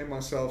prepare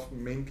myself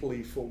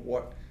mentally for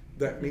what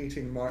that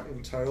meeting might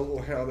entail,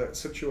 or how that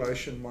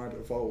situation might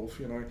evolve.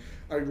 You know,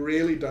 I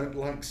really don't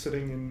like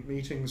sitting in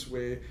meetings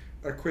where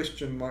a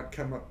question might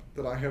come up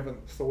that I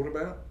haven't thought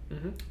about,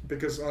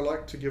 because I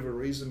like to give a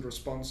reasoned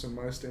response in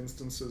most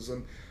instances.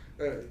 And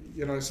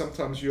you know,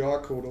 sometimes you are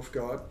caught off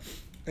guard,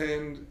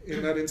 and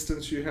in that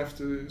instance you have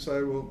to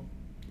say, well,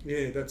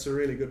 yeah, that's a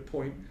really good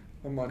point.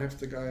 I might have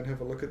to go and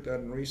have a look at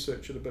that and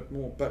research it a bit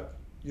more. But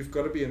you've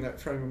got to be in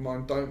that frame of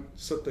mind. Don't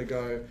sit there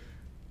go,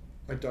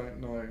 I don't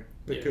know.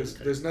 Because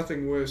there's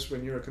nothing worse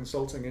when you're a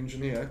consulting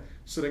engineer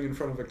sitting in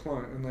front of a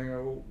client and they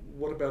go, well,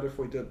 what about if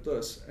we did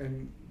this?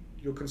 And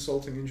your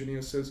consulting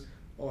engineer says,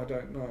 oh, I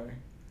don't know.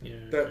 Yeah,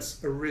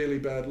 that's a really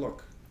bad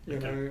look. You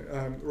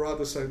know,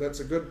 rather say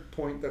that's a good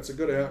point, that's a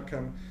good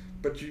outcome,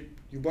 but you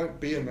won't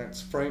be in that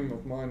frame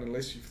of mind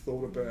unless you've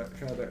thought about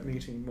how that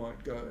meeting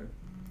might go.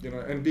 You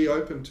know, and be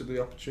open to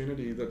the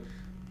opportunity that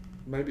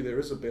maybe there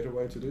is a better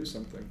way to do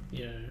something.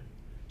 Yeah.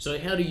 So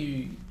how do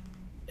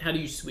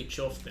you switch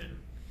off then?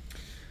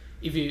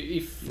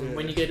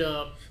 When you get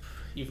up,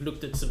 you've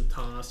looked at some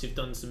tasks, you've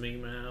done some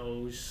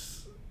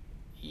emails,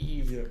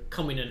 you've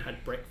come in and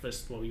had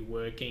breakfast while you're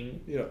working.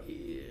 Yeah.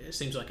 It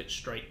seems like it's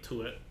straight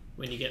to it.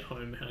 When you get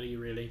home, how do you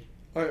really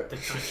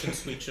detach and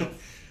switch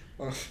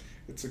off?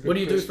 It's a good what do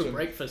you question. do for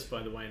breakfast,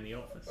 by the way, in the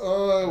office?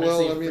 Oh,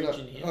 well, I mean,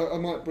 I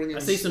might bring in... I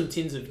see some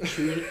tins of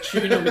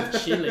tuna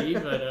with chili,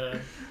 but...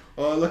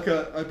 oh, look,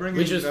 I bring in...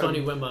 Which was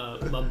funny when my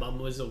mum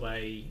was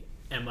away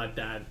and my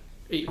dad...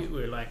 We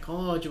were like,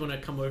 oh, do you want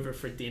to come over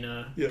for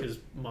dinner? Because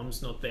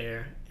mum's not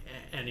there.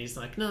 And he's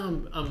like,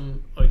 no,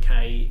 I'm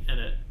okay.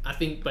 And I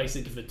think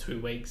basically for 2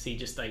 weeks, he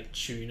just ate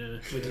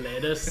tuna with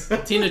lettuce. A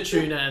tin of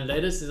tuna and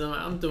lettuce. And I'm like,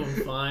 I'm doing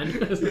fine.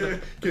 Yeah,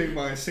 getting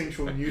my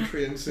essential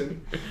nutrients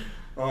in.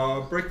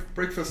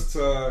 Breakfast's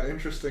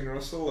interesting,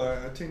 Russell.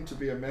 I tend to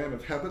be a man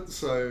of habit,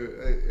 so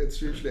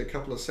it's usually a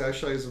couple of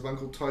sachets of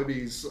Uncle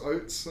Toby's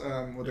oats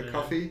with a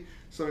coffee,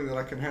 something that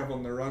I can have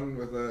on the run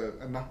with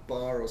a nut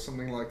bar or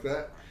something like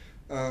that.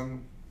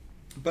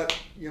 But,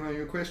 you know,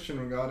 your question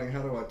regarding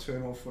how do I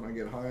turn off when I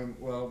get home,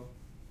 well,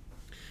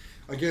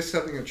 I guess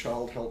having a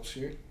child helps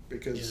you,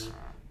 because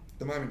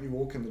the moment you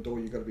walk in the door,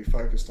 you've got to be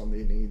focused on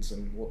their needs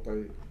and what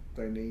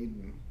they need,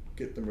 and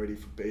get them ready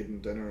for bed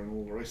and dinner and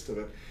all the rest of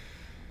it.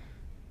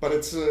 But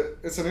it's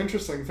an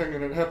interesting thing,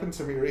 and it happened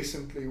to me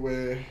recently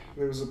where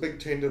there was a big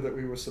tender that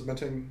we were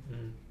submitting,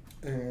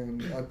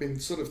 and I'd been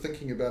sort of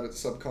thinking about it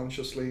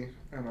subconsciously,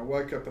 and I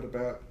woke up at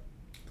about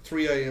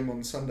 3 a.m.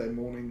 on Sunday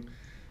morning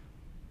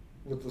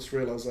with this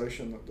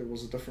realization that there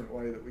was a different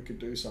way that we could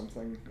do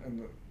something,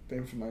 and that the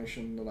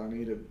information that I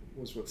needed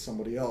was with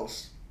somebody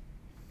else.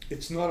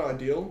 It's not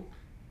ideal.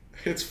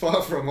 It's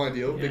far from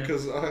ideal,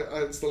 because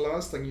it's the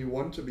last thing you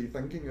want to be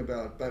thinking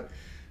about, but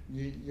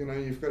you know,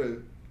 you've got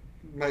to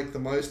make the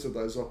most of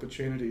those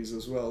opportunities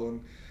as well.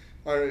 And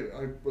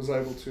I was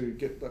able to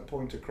get that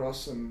point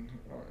across, and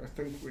I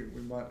think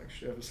we might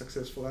actually have a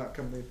successful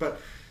outcome there. But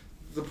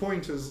the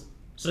point is...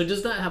 So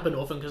does that happen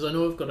often? Because I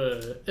know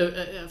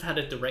I've had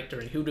a director,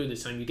 and he'll do the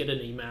same. You get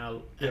an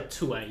email at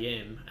 2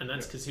 a.m. and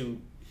that's because he'll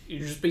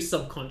just be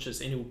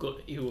subconscious, and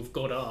he'll have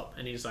got up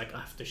and he's like, I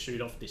have to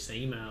shoot off this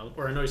email.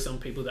 Or I know some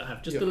people that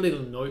have just a little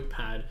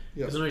notepad,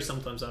 because I know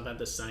sometimes I've had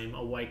the same.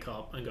 I'll wake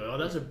up and go, oh,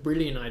 that's a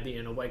brilliant idea,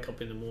 and I'll wake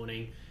up in the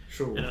morning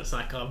and it's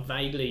like I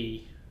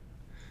vaguely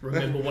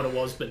remember what it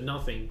was, but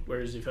nothing.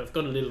 Whereas if I've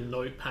got a little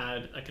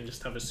notepad, I can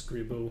just have a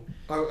scribble.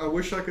 I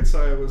wish I could say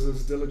I was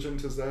as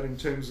diligent as that in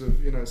terms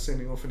of, you know,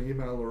 sending off an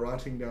email or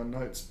writing down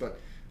notes, but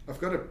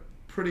I've got a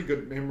pretty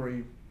good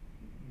memory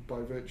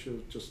by virtue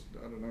of just,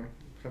 I don't know,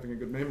 having a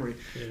good memory.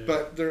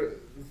 But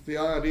the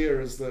idea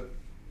is that,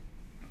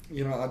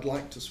 you know, I'd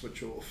like to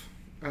switch off,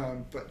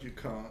 but you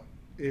can't.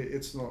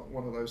 It's not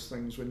one of those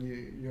things when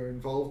you're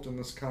involved in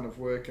this kind of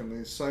work and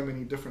there's so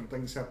many different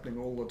things happening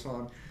all the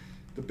time.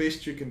 The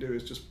best you can do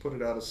is just put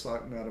it out of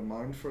sight and out of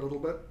mind for a little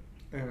bit.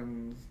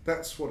 And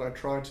that's what I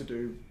try to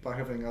do by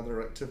having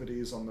other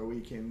activities on the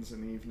weekends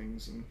and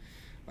evenings.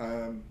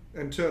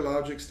 And to a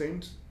large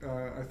extent,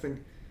 I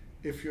think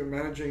if you're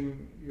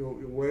managing your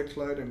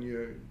workload and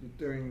you're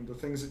doing the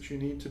things that you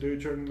need to do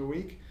during the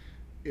week,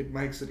 it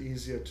makes it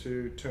easier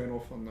to turn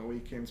off on the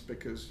weekends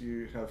because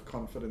you have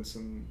confidence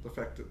in the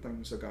fact that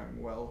things are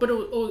going well. But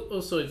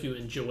also, if you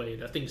enjoy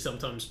it, I think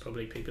sometimes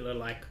probably people are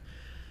like,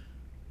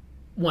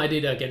 why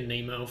did I get an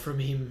email from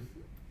him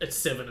at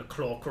 7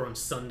 o'clock or on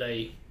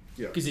Sunday?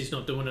 Because he's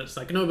not doing it. It's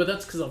like, no, but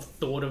that's because I've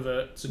thought of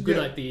it. It's a good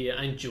idea.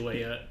 I enjoy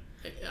it.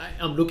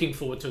 I'm looking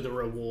forward to the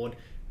reward.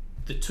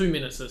 The 2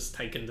 minutes it's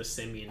taken to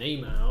send me an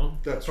email,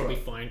 that's probably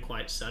find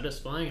quite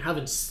satisfying. I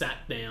haven't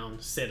sat down,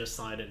 set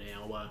aside an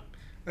hour,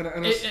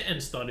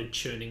 and started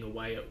churning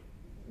away at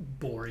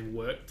boring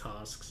work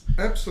tasks.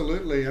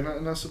 Absolutely,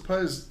 and I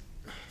suppose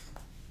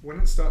when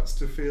it starts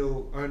to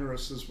feel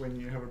onerous is when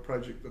you have a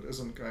project that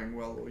isn't going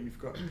well, or you've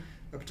got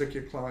a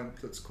particular client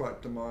that's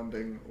quite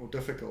demanding or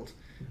difficult.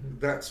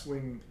 That's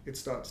when it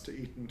starts to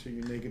eat into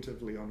you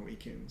negatively on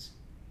weekends.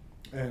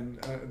 And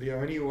the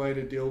only way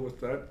to deal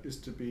with that is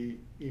to be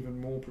even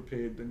more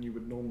prepared than you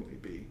would normally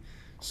be.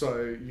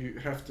 So you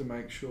have to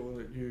make sure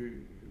that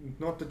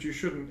not that you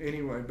shouldn't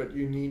anyway, but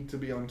you need to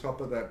be on top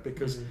of that,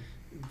 because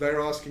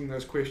they're asking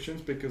those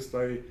questions because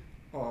they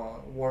are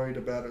worried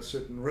about a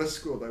certain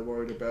risk, or they're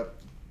worried about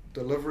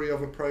delivery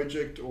of a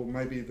project, or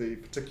maybe the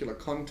particular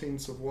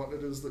contents of what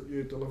it is that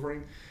you're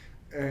delivering.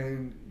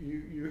 And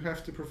you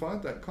have to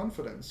provide that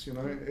confidence.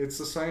 It's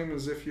the same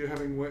as if you're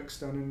having works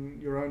done in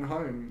your own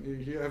home.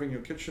 You're having your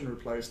kitchen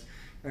replaced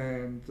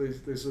and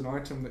there's an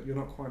item that you're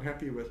not quite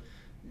happy with.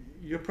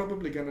 You're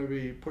probably going to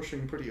be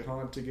pushing pretty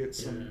hard to get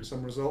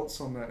some results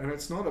on that. And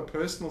it's not a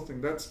personal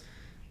thing.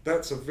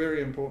 That's a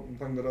very important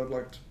thing that I'd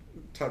like to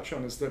touch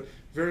on, is that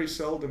very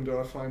seldom do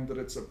I find that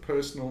it's a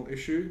personal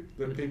issue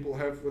that people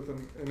have with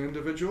an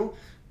individual.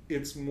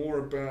 It's more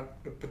about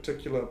a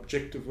particular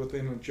objective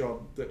within a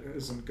job that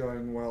isn't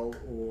going well,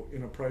 or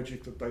in a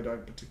project that they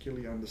don't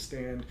particularly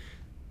understand.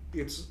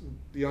 It's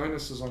the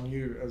onus is on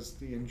you as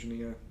the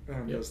engineer,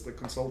 as the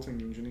consulting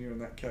engineer in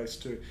that case,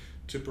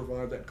 to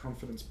provide that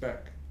confidence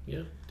back.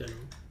 Yeah,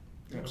 definitely.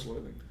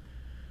 Absolutely.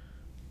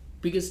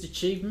 Biggest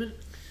achievement?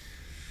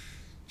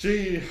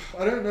 Gee,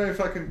 I don't know if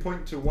I can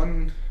point to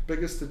one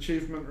biggest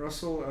achievement,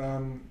 Russell.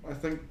 I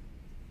think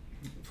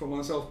for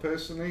myself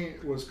personally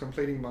was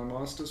completing my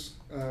Masters,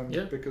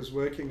 because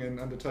working and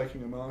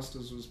undertaking a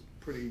Masters was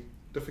pretty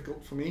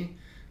difficult for me,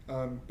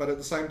 but at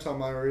the same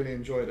time I really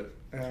enjoyed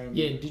it.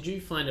 Did you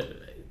find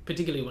it,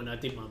 particularly when I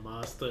did my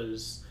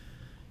Masters,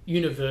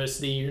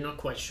 university, you're not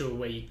quite sure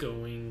where you're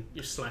going,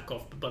 you slack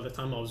off, but by the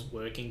time I was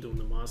working doing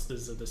the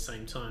Masters at the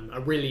same time, I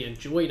really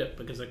enjoyed it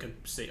because I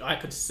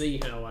could see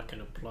how I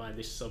can apply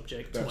this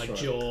subject to my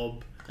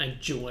job,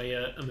 enjoy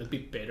it. I'm a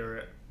bit better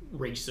at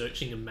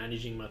researching and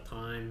managing my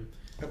time.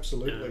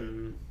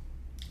 Absolutely.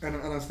 And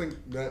I think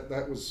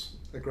that was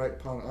a great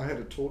part. I had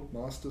a taught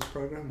master's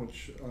program,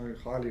 which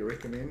I highly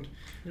recommend,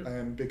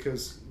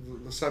 because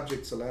the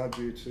subjects allowed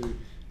you to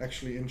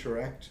actually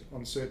interact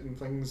on certain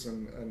things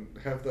and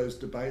have those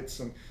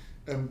debates,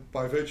 and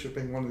by virtue of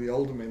being one of the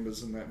older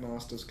members in that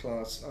master's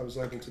class, I was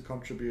able to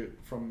contribute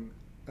from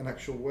an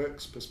actual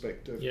works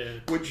perspective,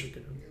 which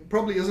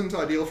probably isn't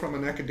ideal from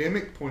an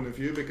academic point of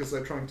view, because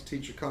they're trying to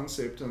teach a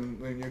concept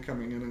and then you're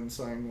coming in and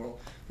saying, well,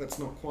 that's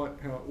not quite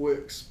how it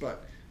works.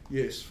 But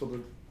yes, for the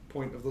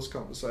point of this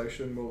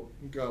conversation, we'll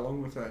go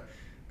along with that.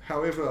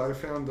 However, I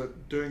found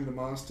that doing the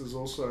Masters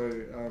also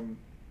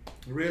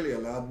really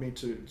allowed me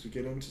to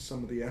get into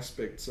some of the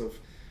aspects of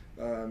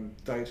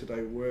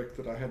day-to-day work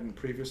that I hadn't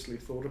previously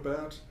thought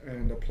about,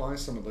 and apply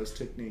some of those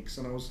techniques.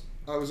 And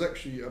I was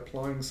actually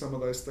applying some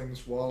of those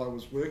things while I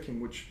was working,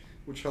 which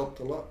helped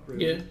a lot,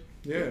 really.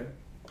 Yeah.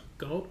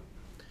 Gold.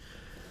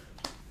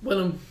 Well,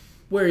 I'm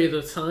wary of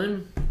the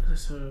time,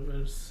 so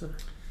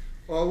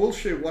I will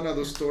share one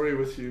other story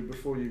with you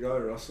before you go,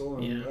 Russell.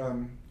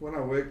 And, when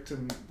I worked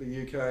in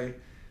the UK,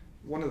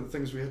 one of the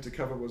things we had to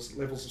cover was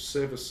levels of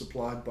service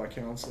supplied by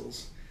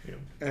councils.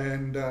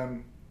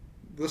 And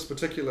this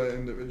particular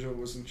individual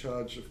was in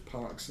charge of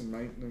parks and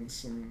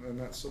maintenance and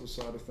that sort of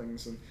side of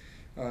things.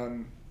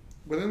 And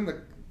within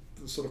the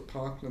sort of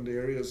parkland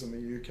areas in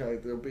the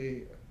UK, there'll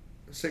be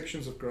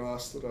sections of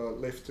grass that are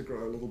left to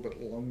grow a little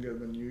bit longer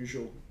than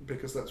usual,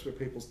 because that's where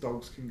people's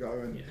dogs can go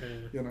and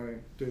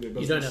do their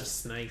business. You don't have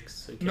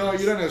snakes. No,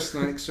 you don't have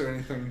snakes or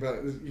anything,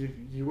 but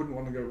you wouldn't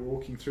want to go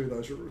walking through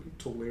those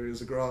tall areas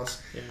of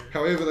grass.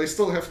 However, they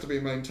still have to be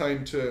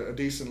maintained to a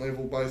decent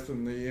level, both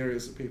in the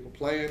areas that people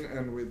play in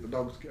and where the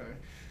dogs go.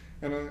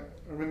 And I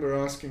remember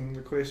asking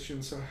the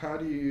question, so how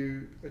do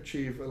you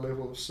achieve a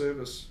level of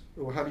service,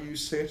 or how do you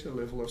set a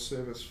level of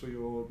service for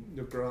your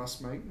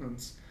grass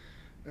maintenance?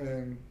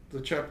 And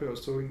the chap who I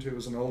was talking to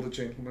was an older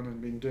gentleman and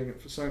had been doing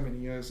it for so many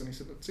years, and he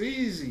said, it's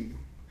easy.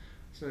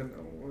 I said,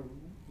 oh, well,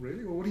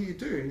 really? Well, what do you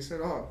do? He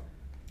said,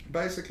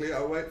 basically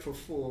I wait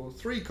for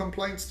 3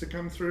 complaints to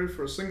come through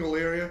for a single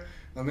area,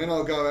 and then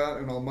I'll go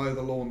out and I'll mow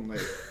the lawn there.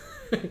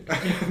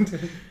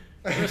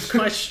 It was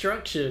quite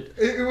structured.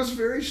 It was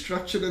very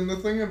structured, and the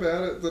thing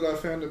about it that I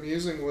found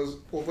amusing was,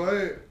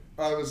 although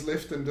I was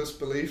left in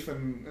disbelief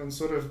and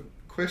sort of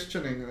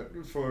questioning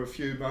it for a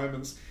few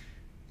moments,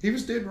 he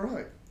was dead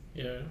right.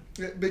 Yeah.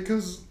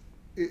 Because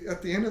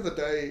at the end of the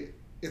day,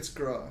 it's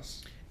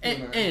grass.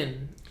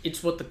 And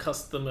it's what the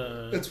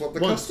customer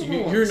wants.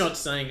 You're not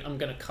saying, I'm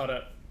going to cut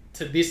it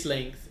to this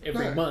length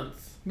every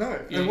month. No,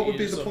 and what would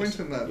be the point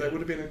in that? That would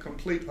have been a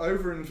complete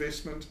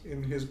overinvestment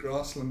in his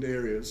grassland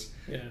areas.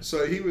 Yeah.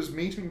 So he was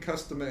meeting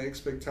customer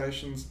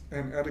expectations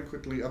and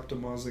adequately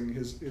optimizing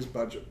his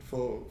budget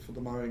for the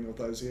mowing of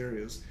those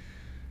areas.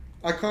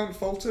 I can't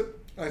fault it.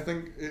 I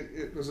think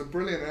it was a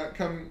brilliant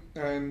outcome,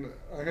 and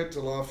I had to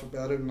laugh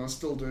about it, and I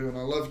still do, and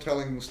I love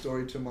telling the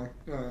story to my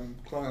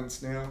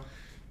clients now,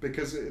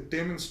 because it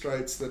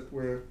demonstrates that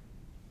we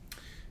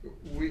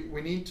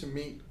need to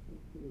meet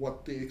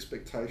what the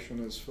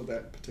expectation is for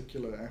that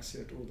particular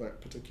asset or that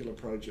particular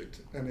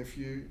project. And if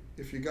you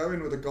go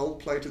in with a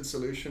gold-plated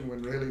solution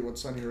when really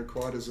what's only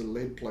required is a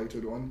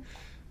lead-plated one,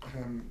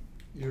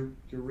 you're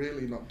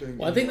really not doing.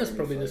 Well, I think that's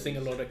probably the thing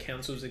a lot of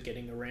councils are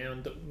getting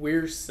around, that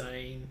we're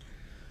saying,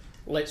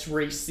 let's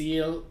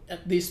reseal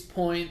at this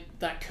point,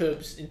 that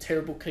curb's in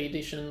terrible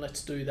condition,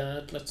 let's do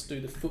that, let's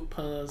do the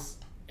footpaths.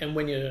 And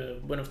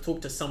when I've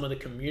talked to some of the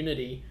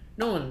community,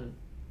 no one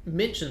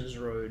mentions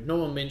road, no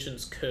one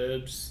mentions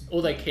curbs.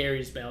 All they care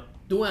is about,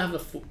 do I have a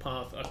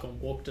footpath I can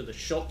walk to the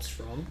shops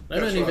from? They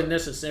don't even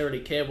necessarily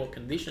care what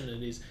condition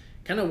it is.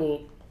 Can I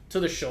walk to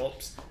the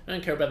shops? I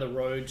don't care about the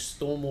roads,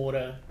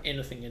 stormwater,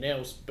 anything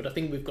else. But I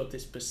think we've got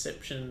this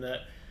perception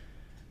that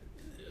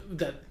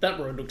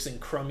road looks in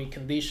crummy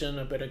condition,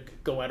 I better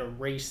go out and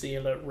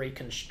reseal it,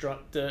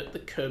 reconstruct it. The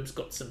curb's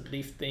got some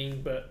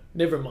lifting, but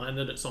never mind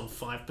that it's on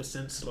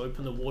 5% slope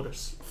and the water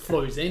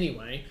flows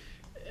anyway.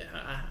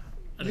 I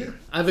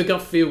have a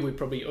gut feel we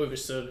probably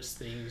overservice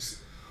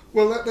things.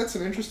 Well, that's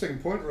an interesting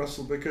point,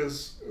 Russell,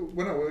 because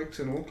when I worked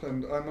in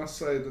Auckland, I must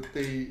say that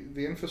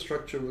the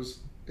infrastructure was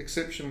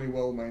exceptionally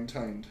well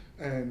maintained,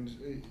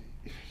 and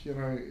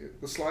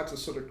the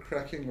slightest sort of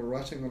cracking or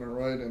rutting on a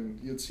road, and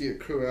you'd see a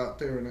crew out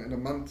there in a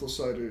month or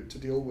so to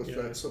deal with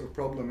that sort of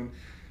problem.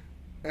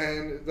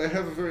 And they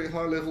have a very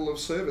high level of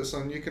service,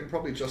 and you can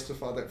probably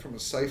justify that from a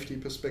safety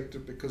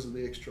perspective because of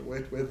the extra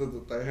wet weather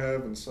that they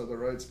have, and so the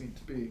roads need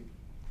to be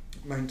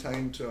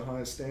maintained to a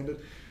higher standard.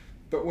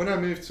 But when I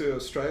moved to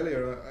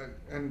Australia,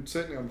 and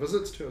certainly on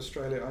visits to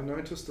Australia, I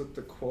noticed that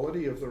the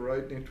quality of the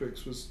road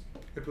networks was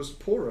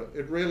poorer.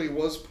 It really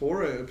was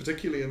poorer,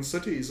 particularly in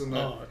cities and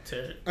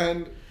that.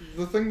 And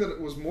the thing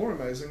that was more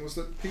amazing was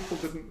that people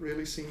didn't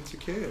really seem to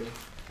care.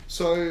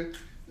 So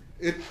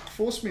it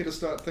forced me to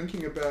start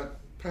thinking about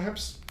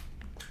perhaps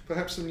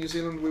in New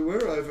Zealand we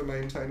were over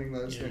maintaining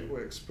those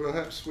networks.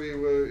 Perhaps we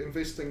were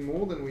investing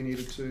more than we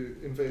needed to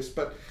invest.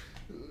 But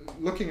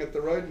looking at the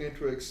road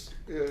networks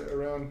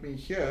around me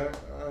here,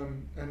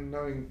 and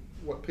knowing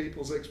what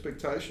people's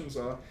expectations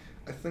are,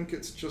 I think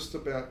it's just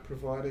about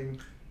providing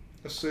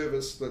a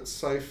service that's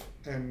safe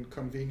and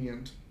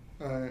convenient,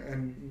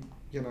 and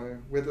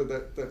whether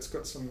that's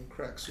got some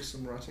cracks or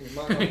some rutting, it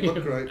might not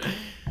look great,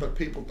 but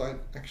people don't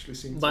actually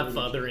seem to. My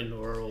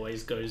father-in-law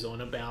always goes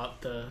on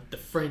about the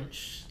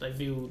French. They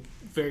build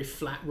very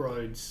flat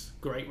roads,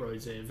 great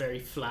roads there, very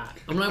flat.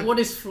 I'm like, what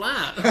is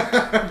flat?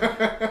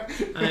 I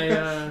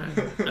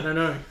don't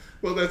know.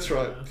 Well, that's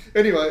right.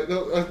 Anyway,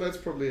 that's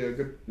probably a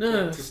good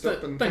point to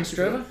stop. And thanks,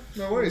 Trevor.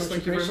 No worries.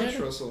 Thank you very much,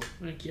 Russell.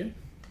 Thank you.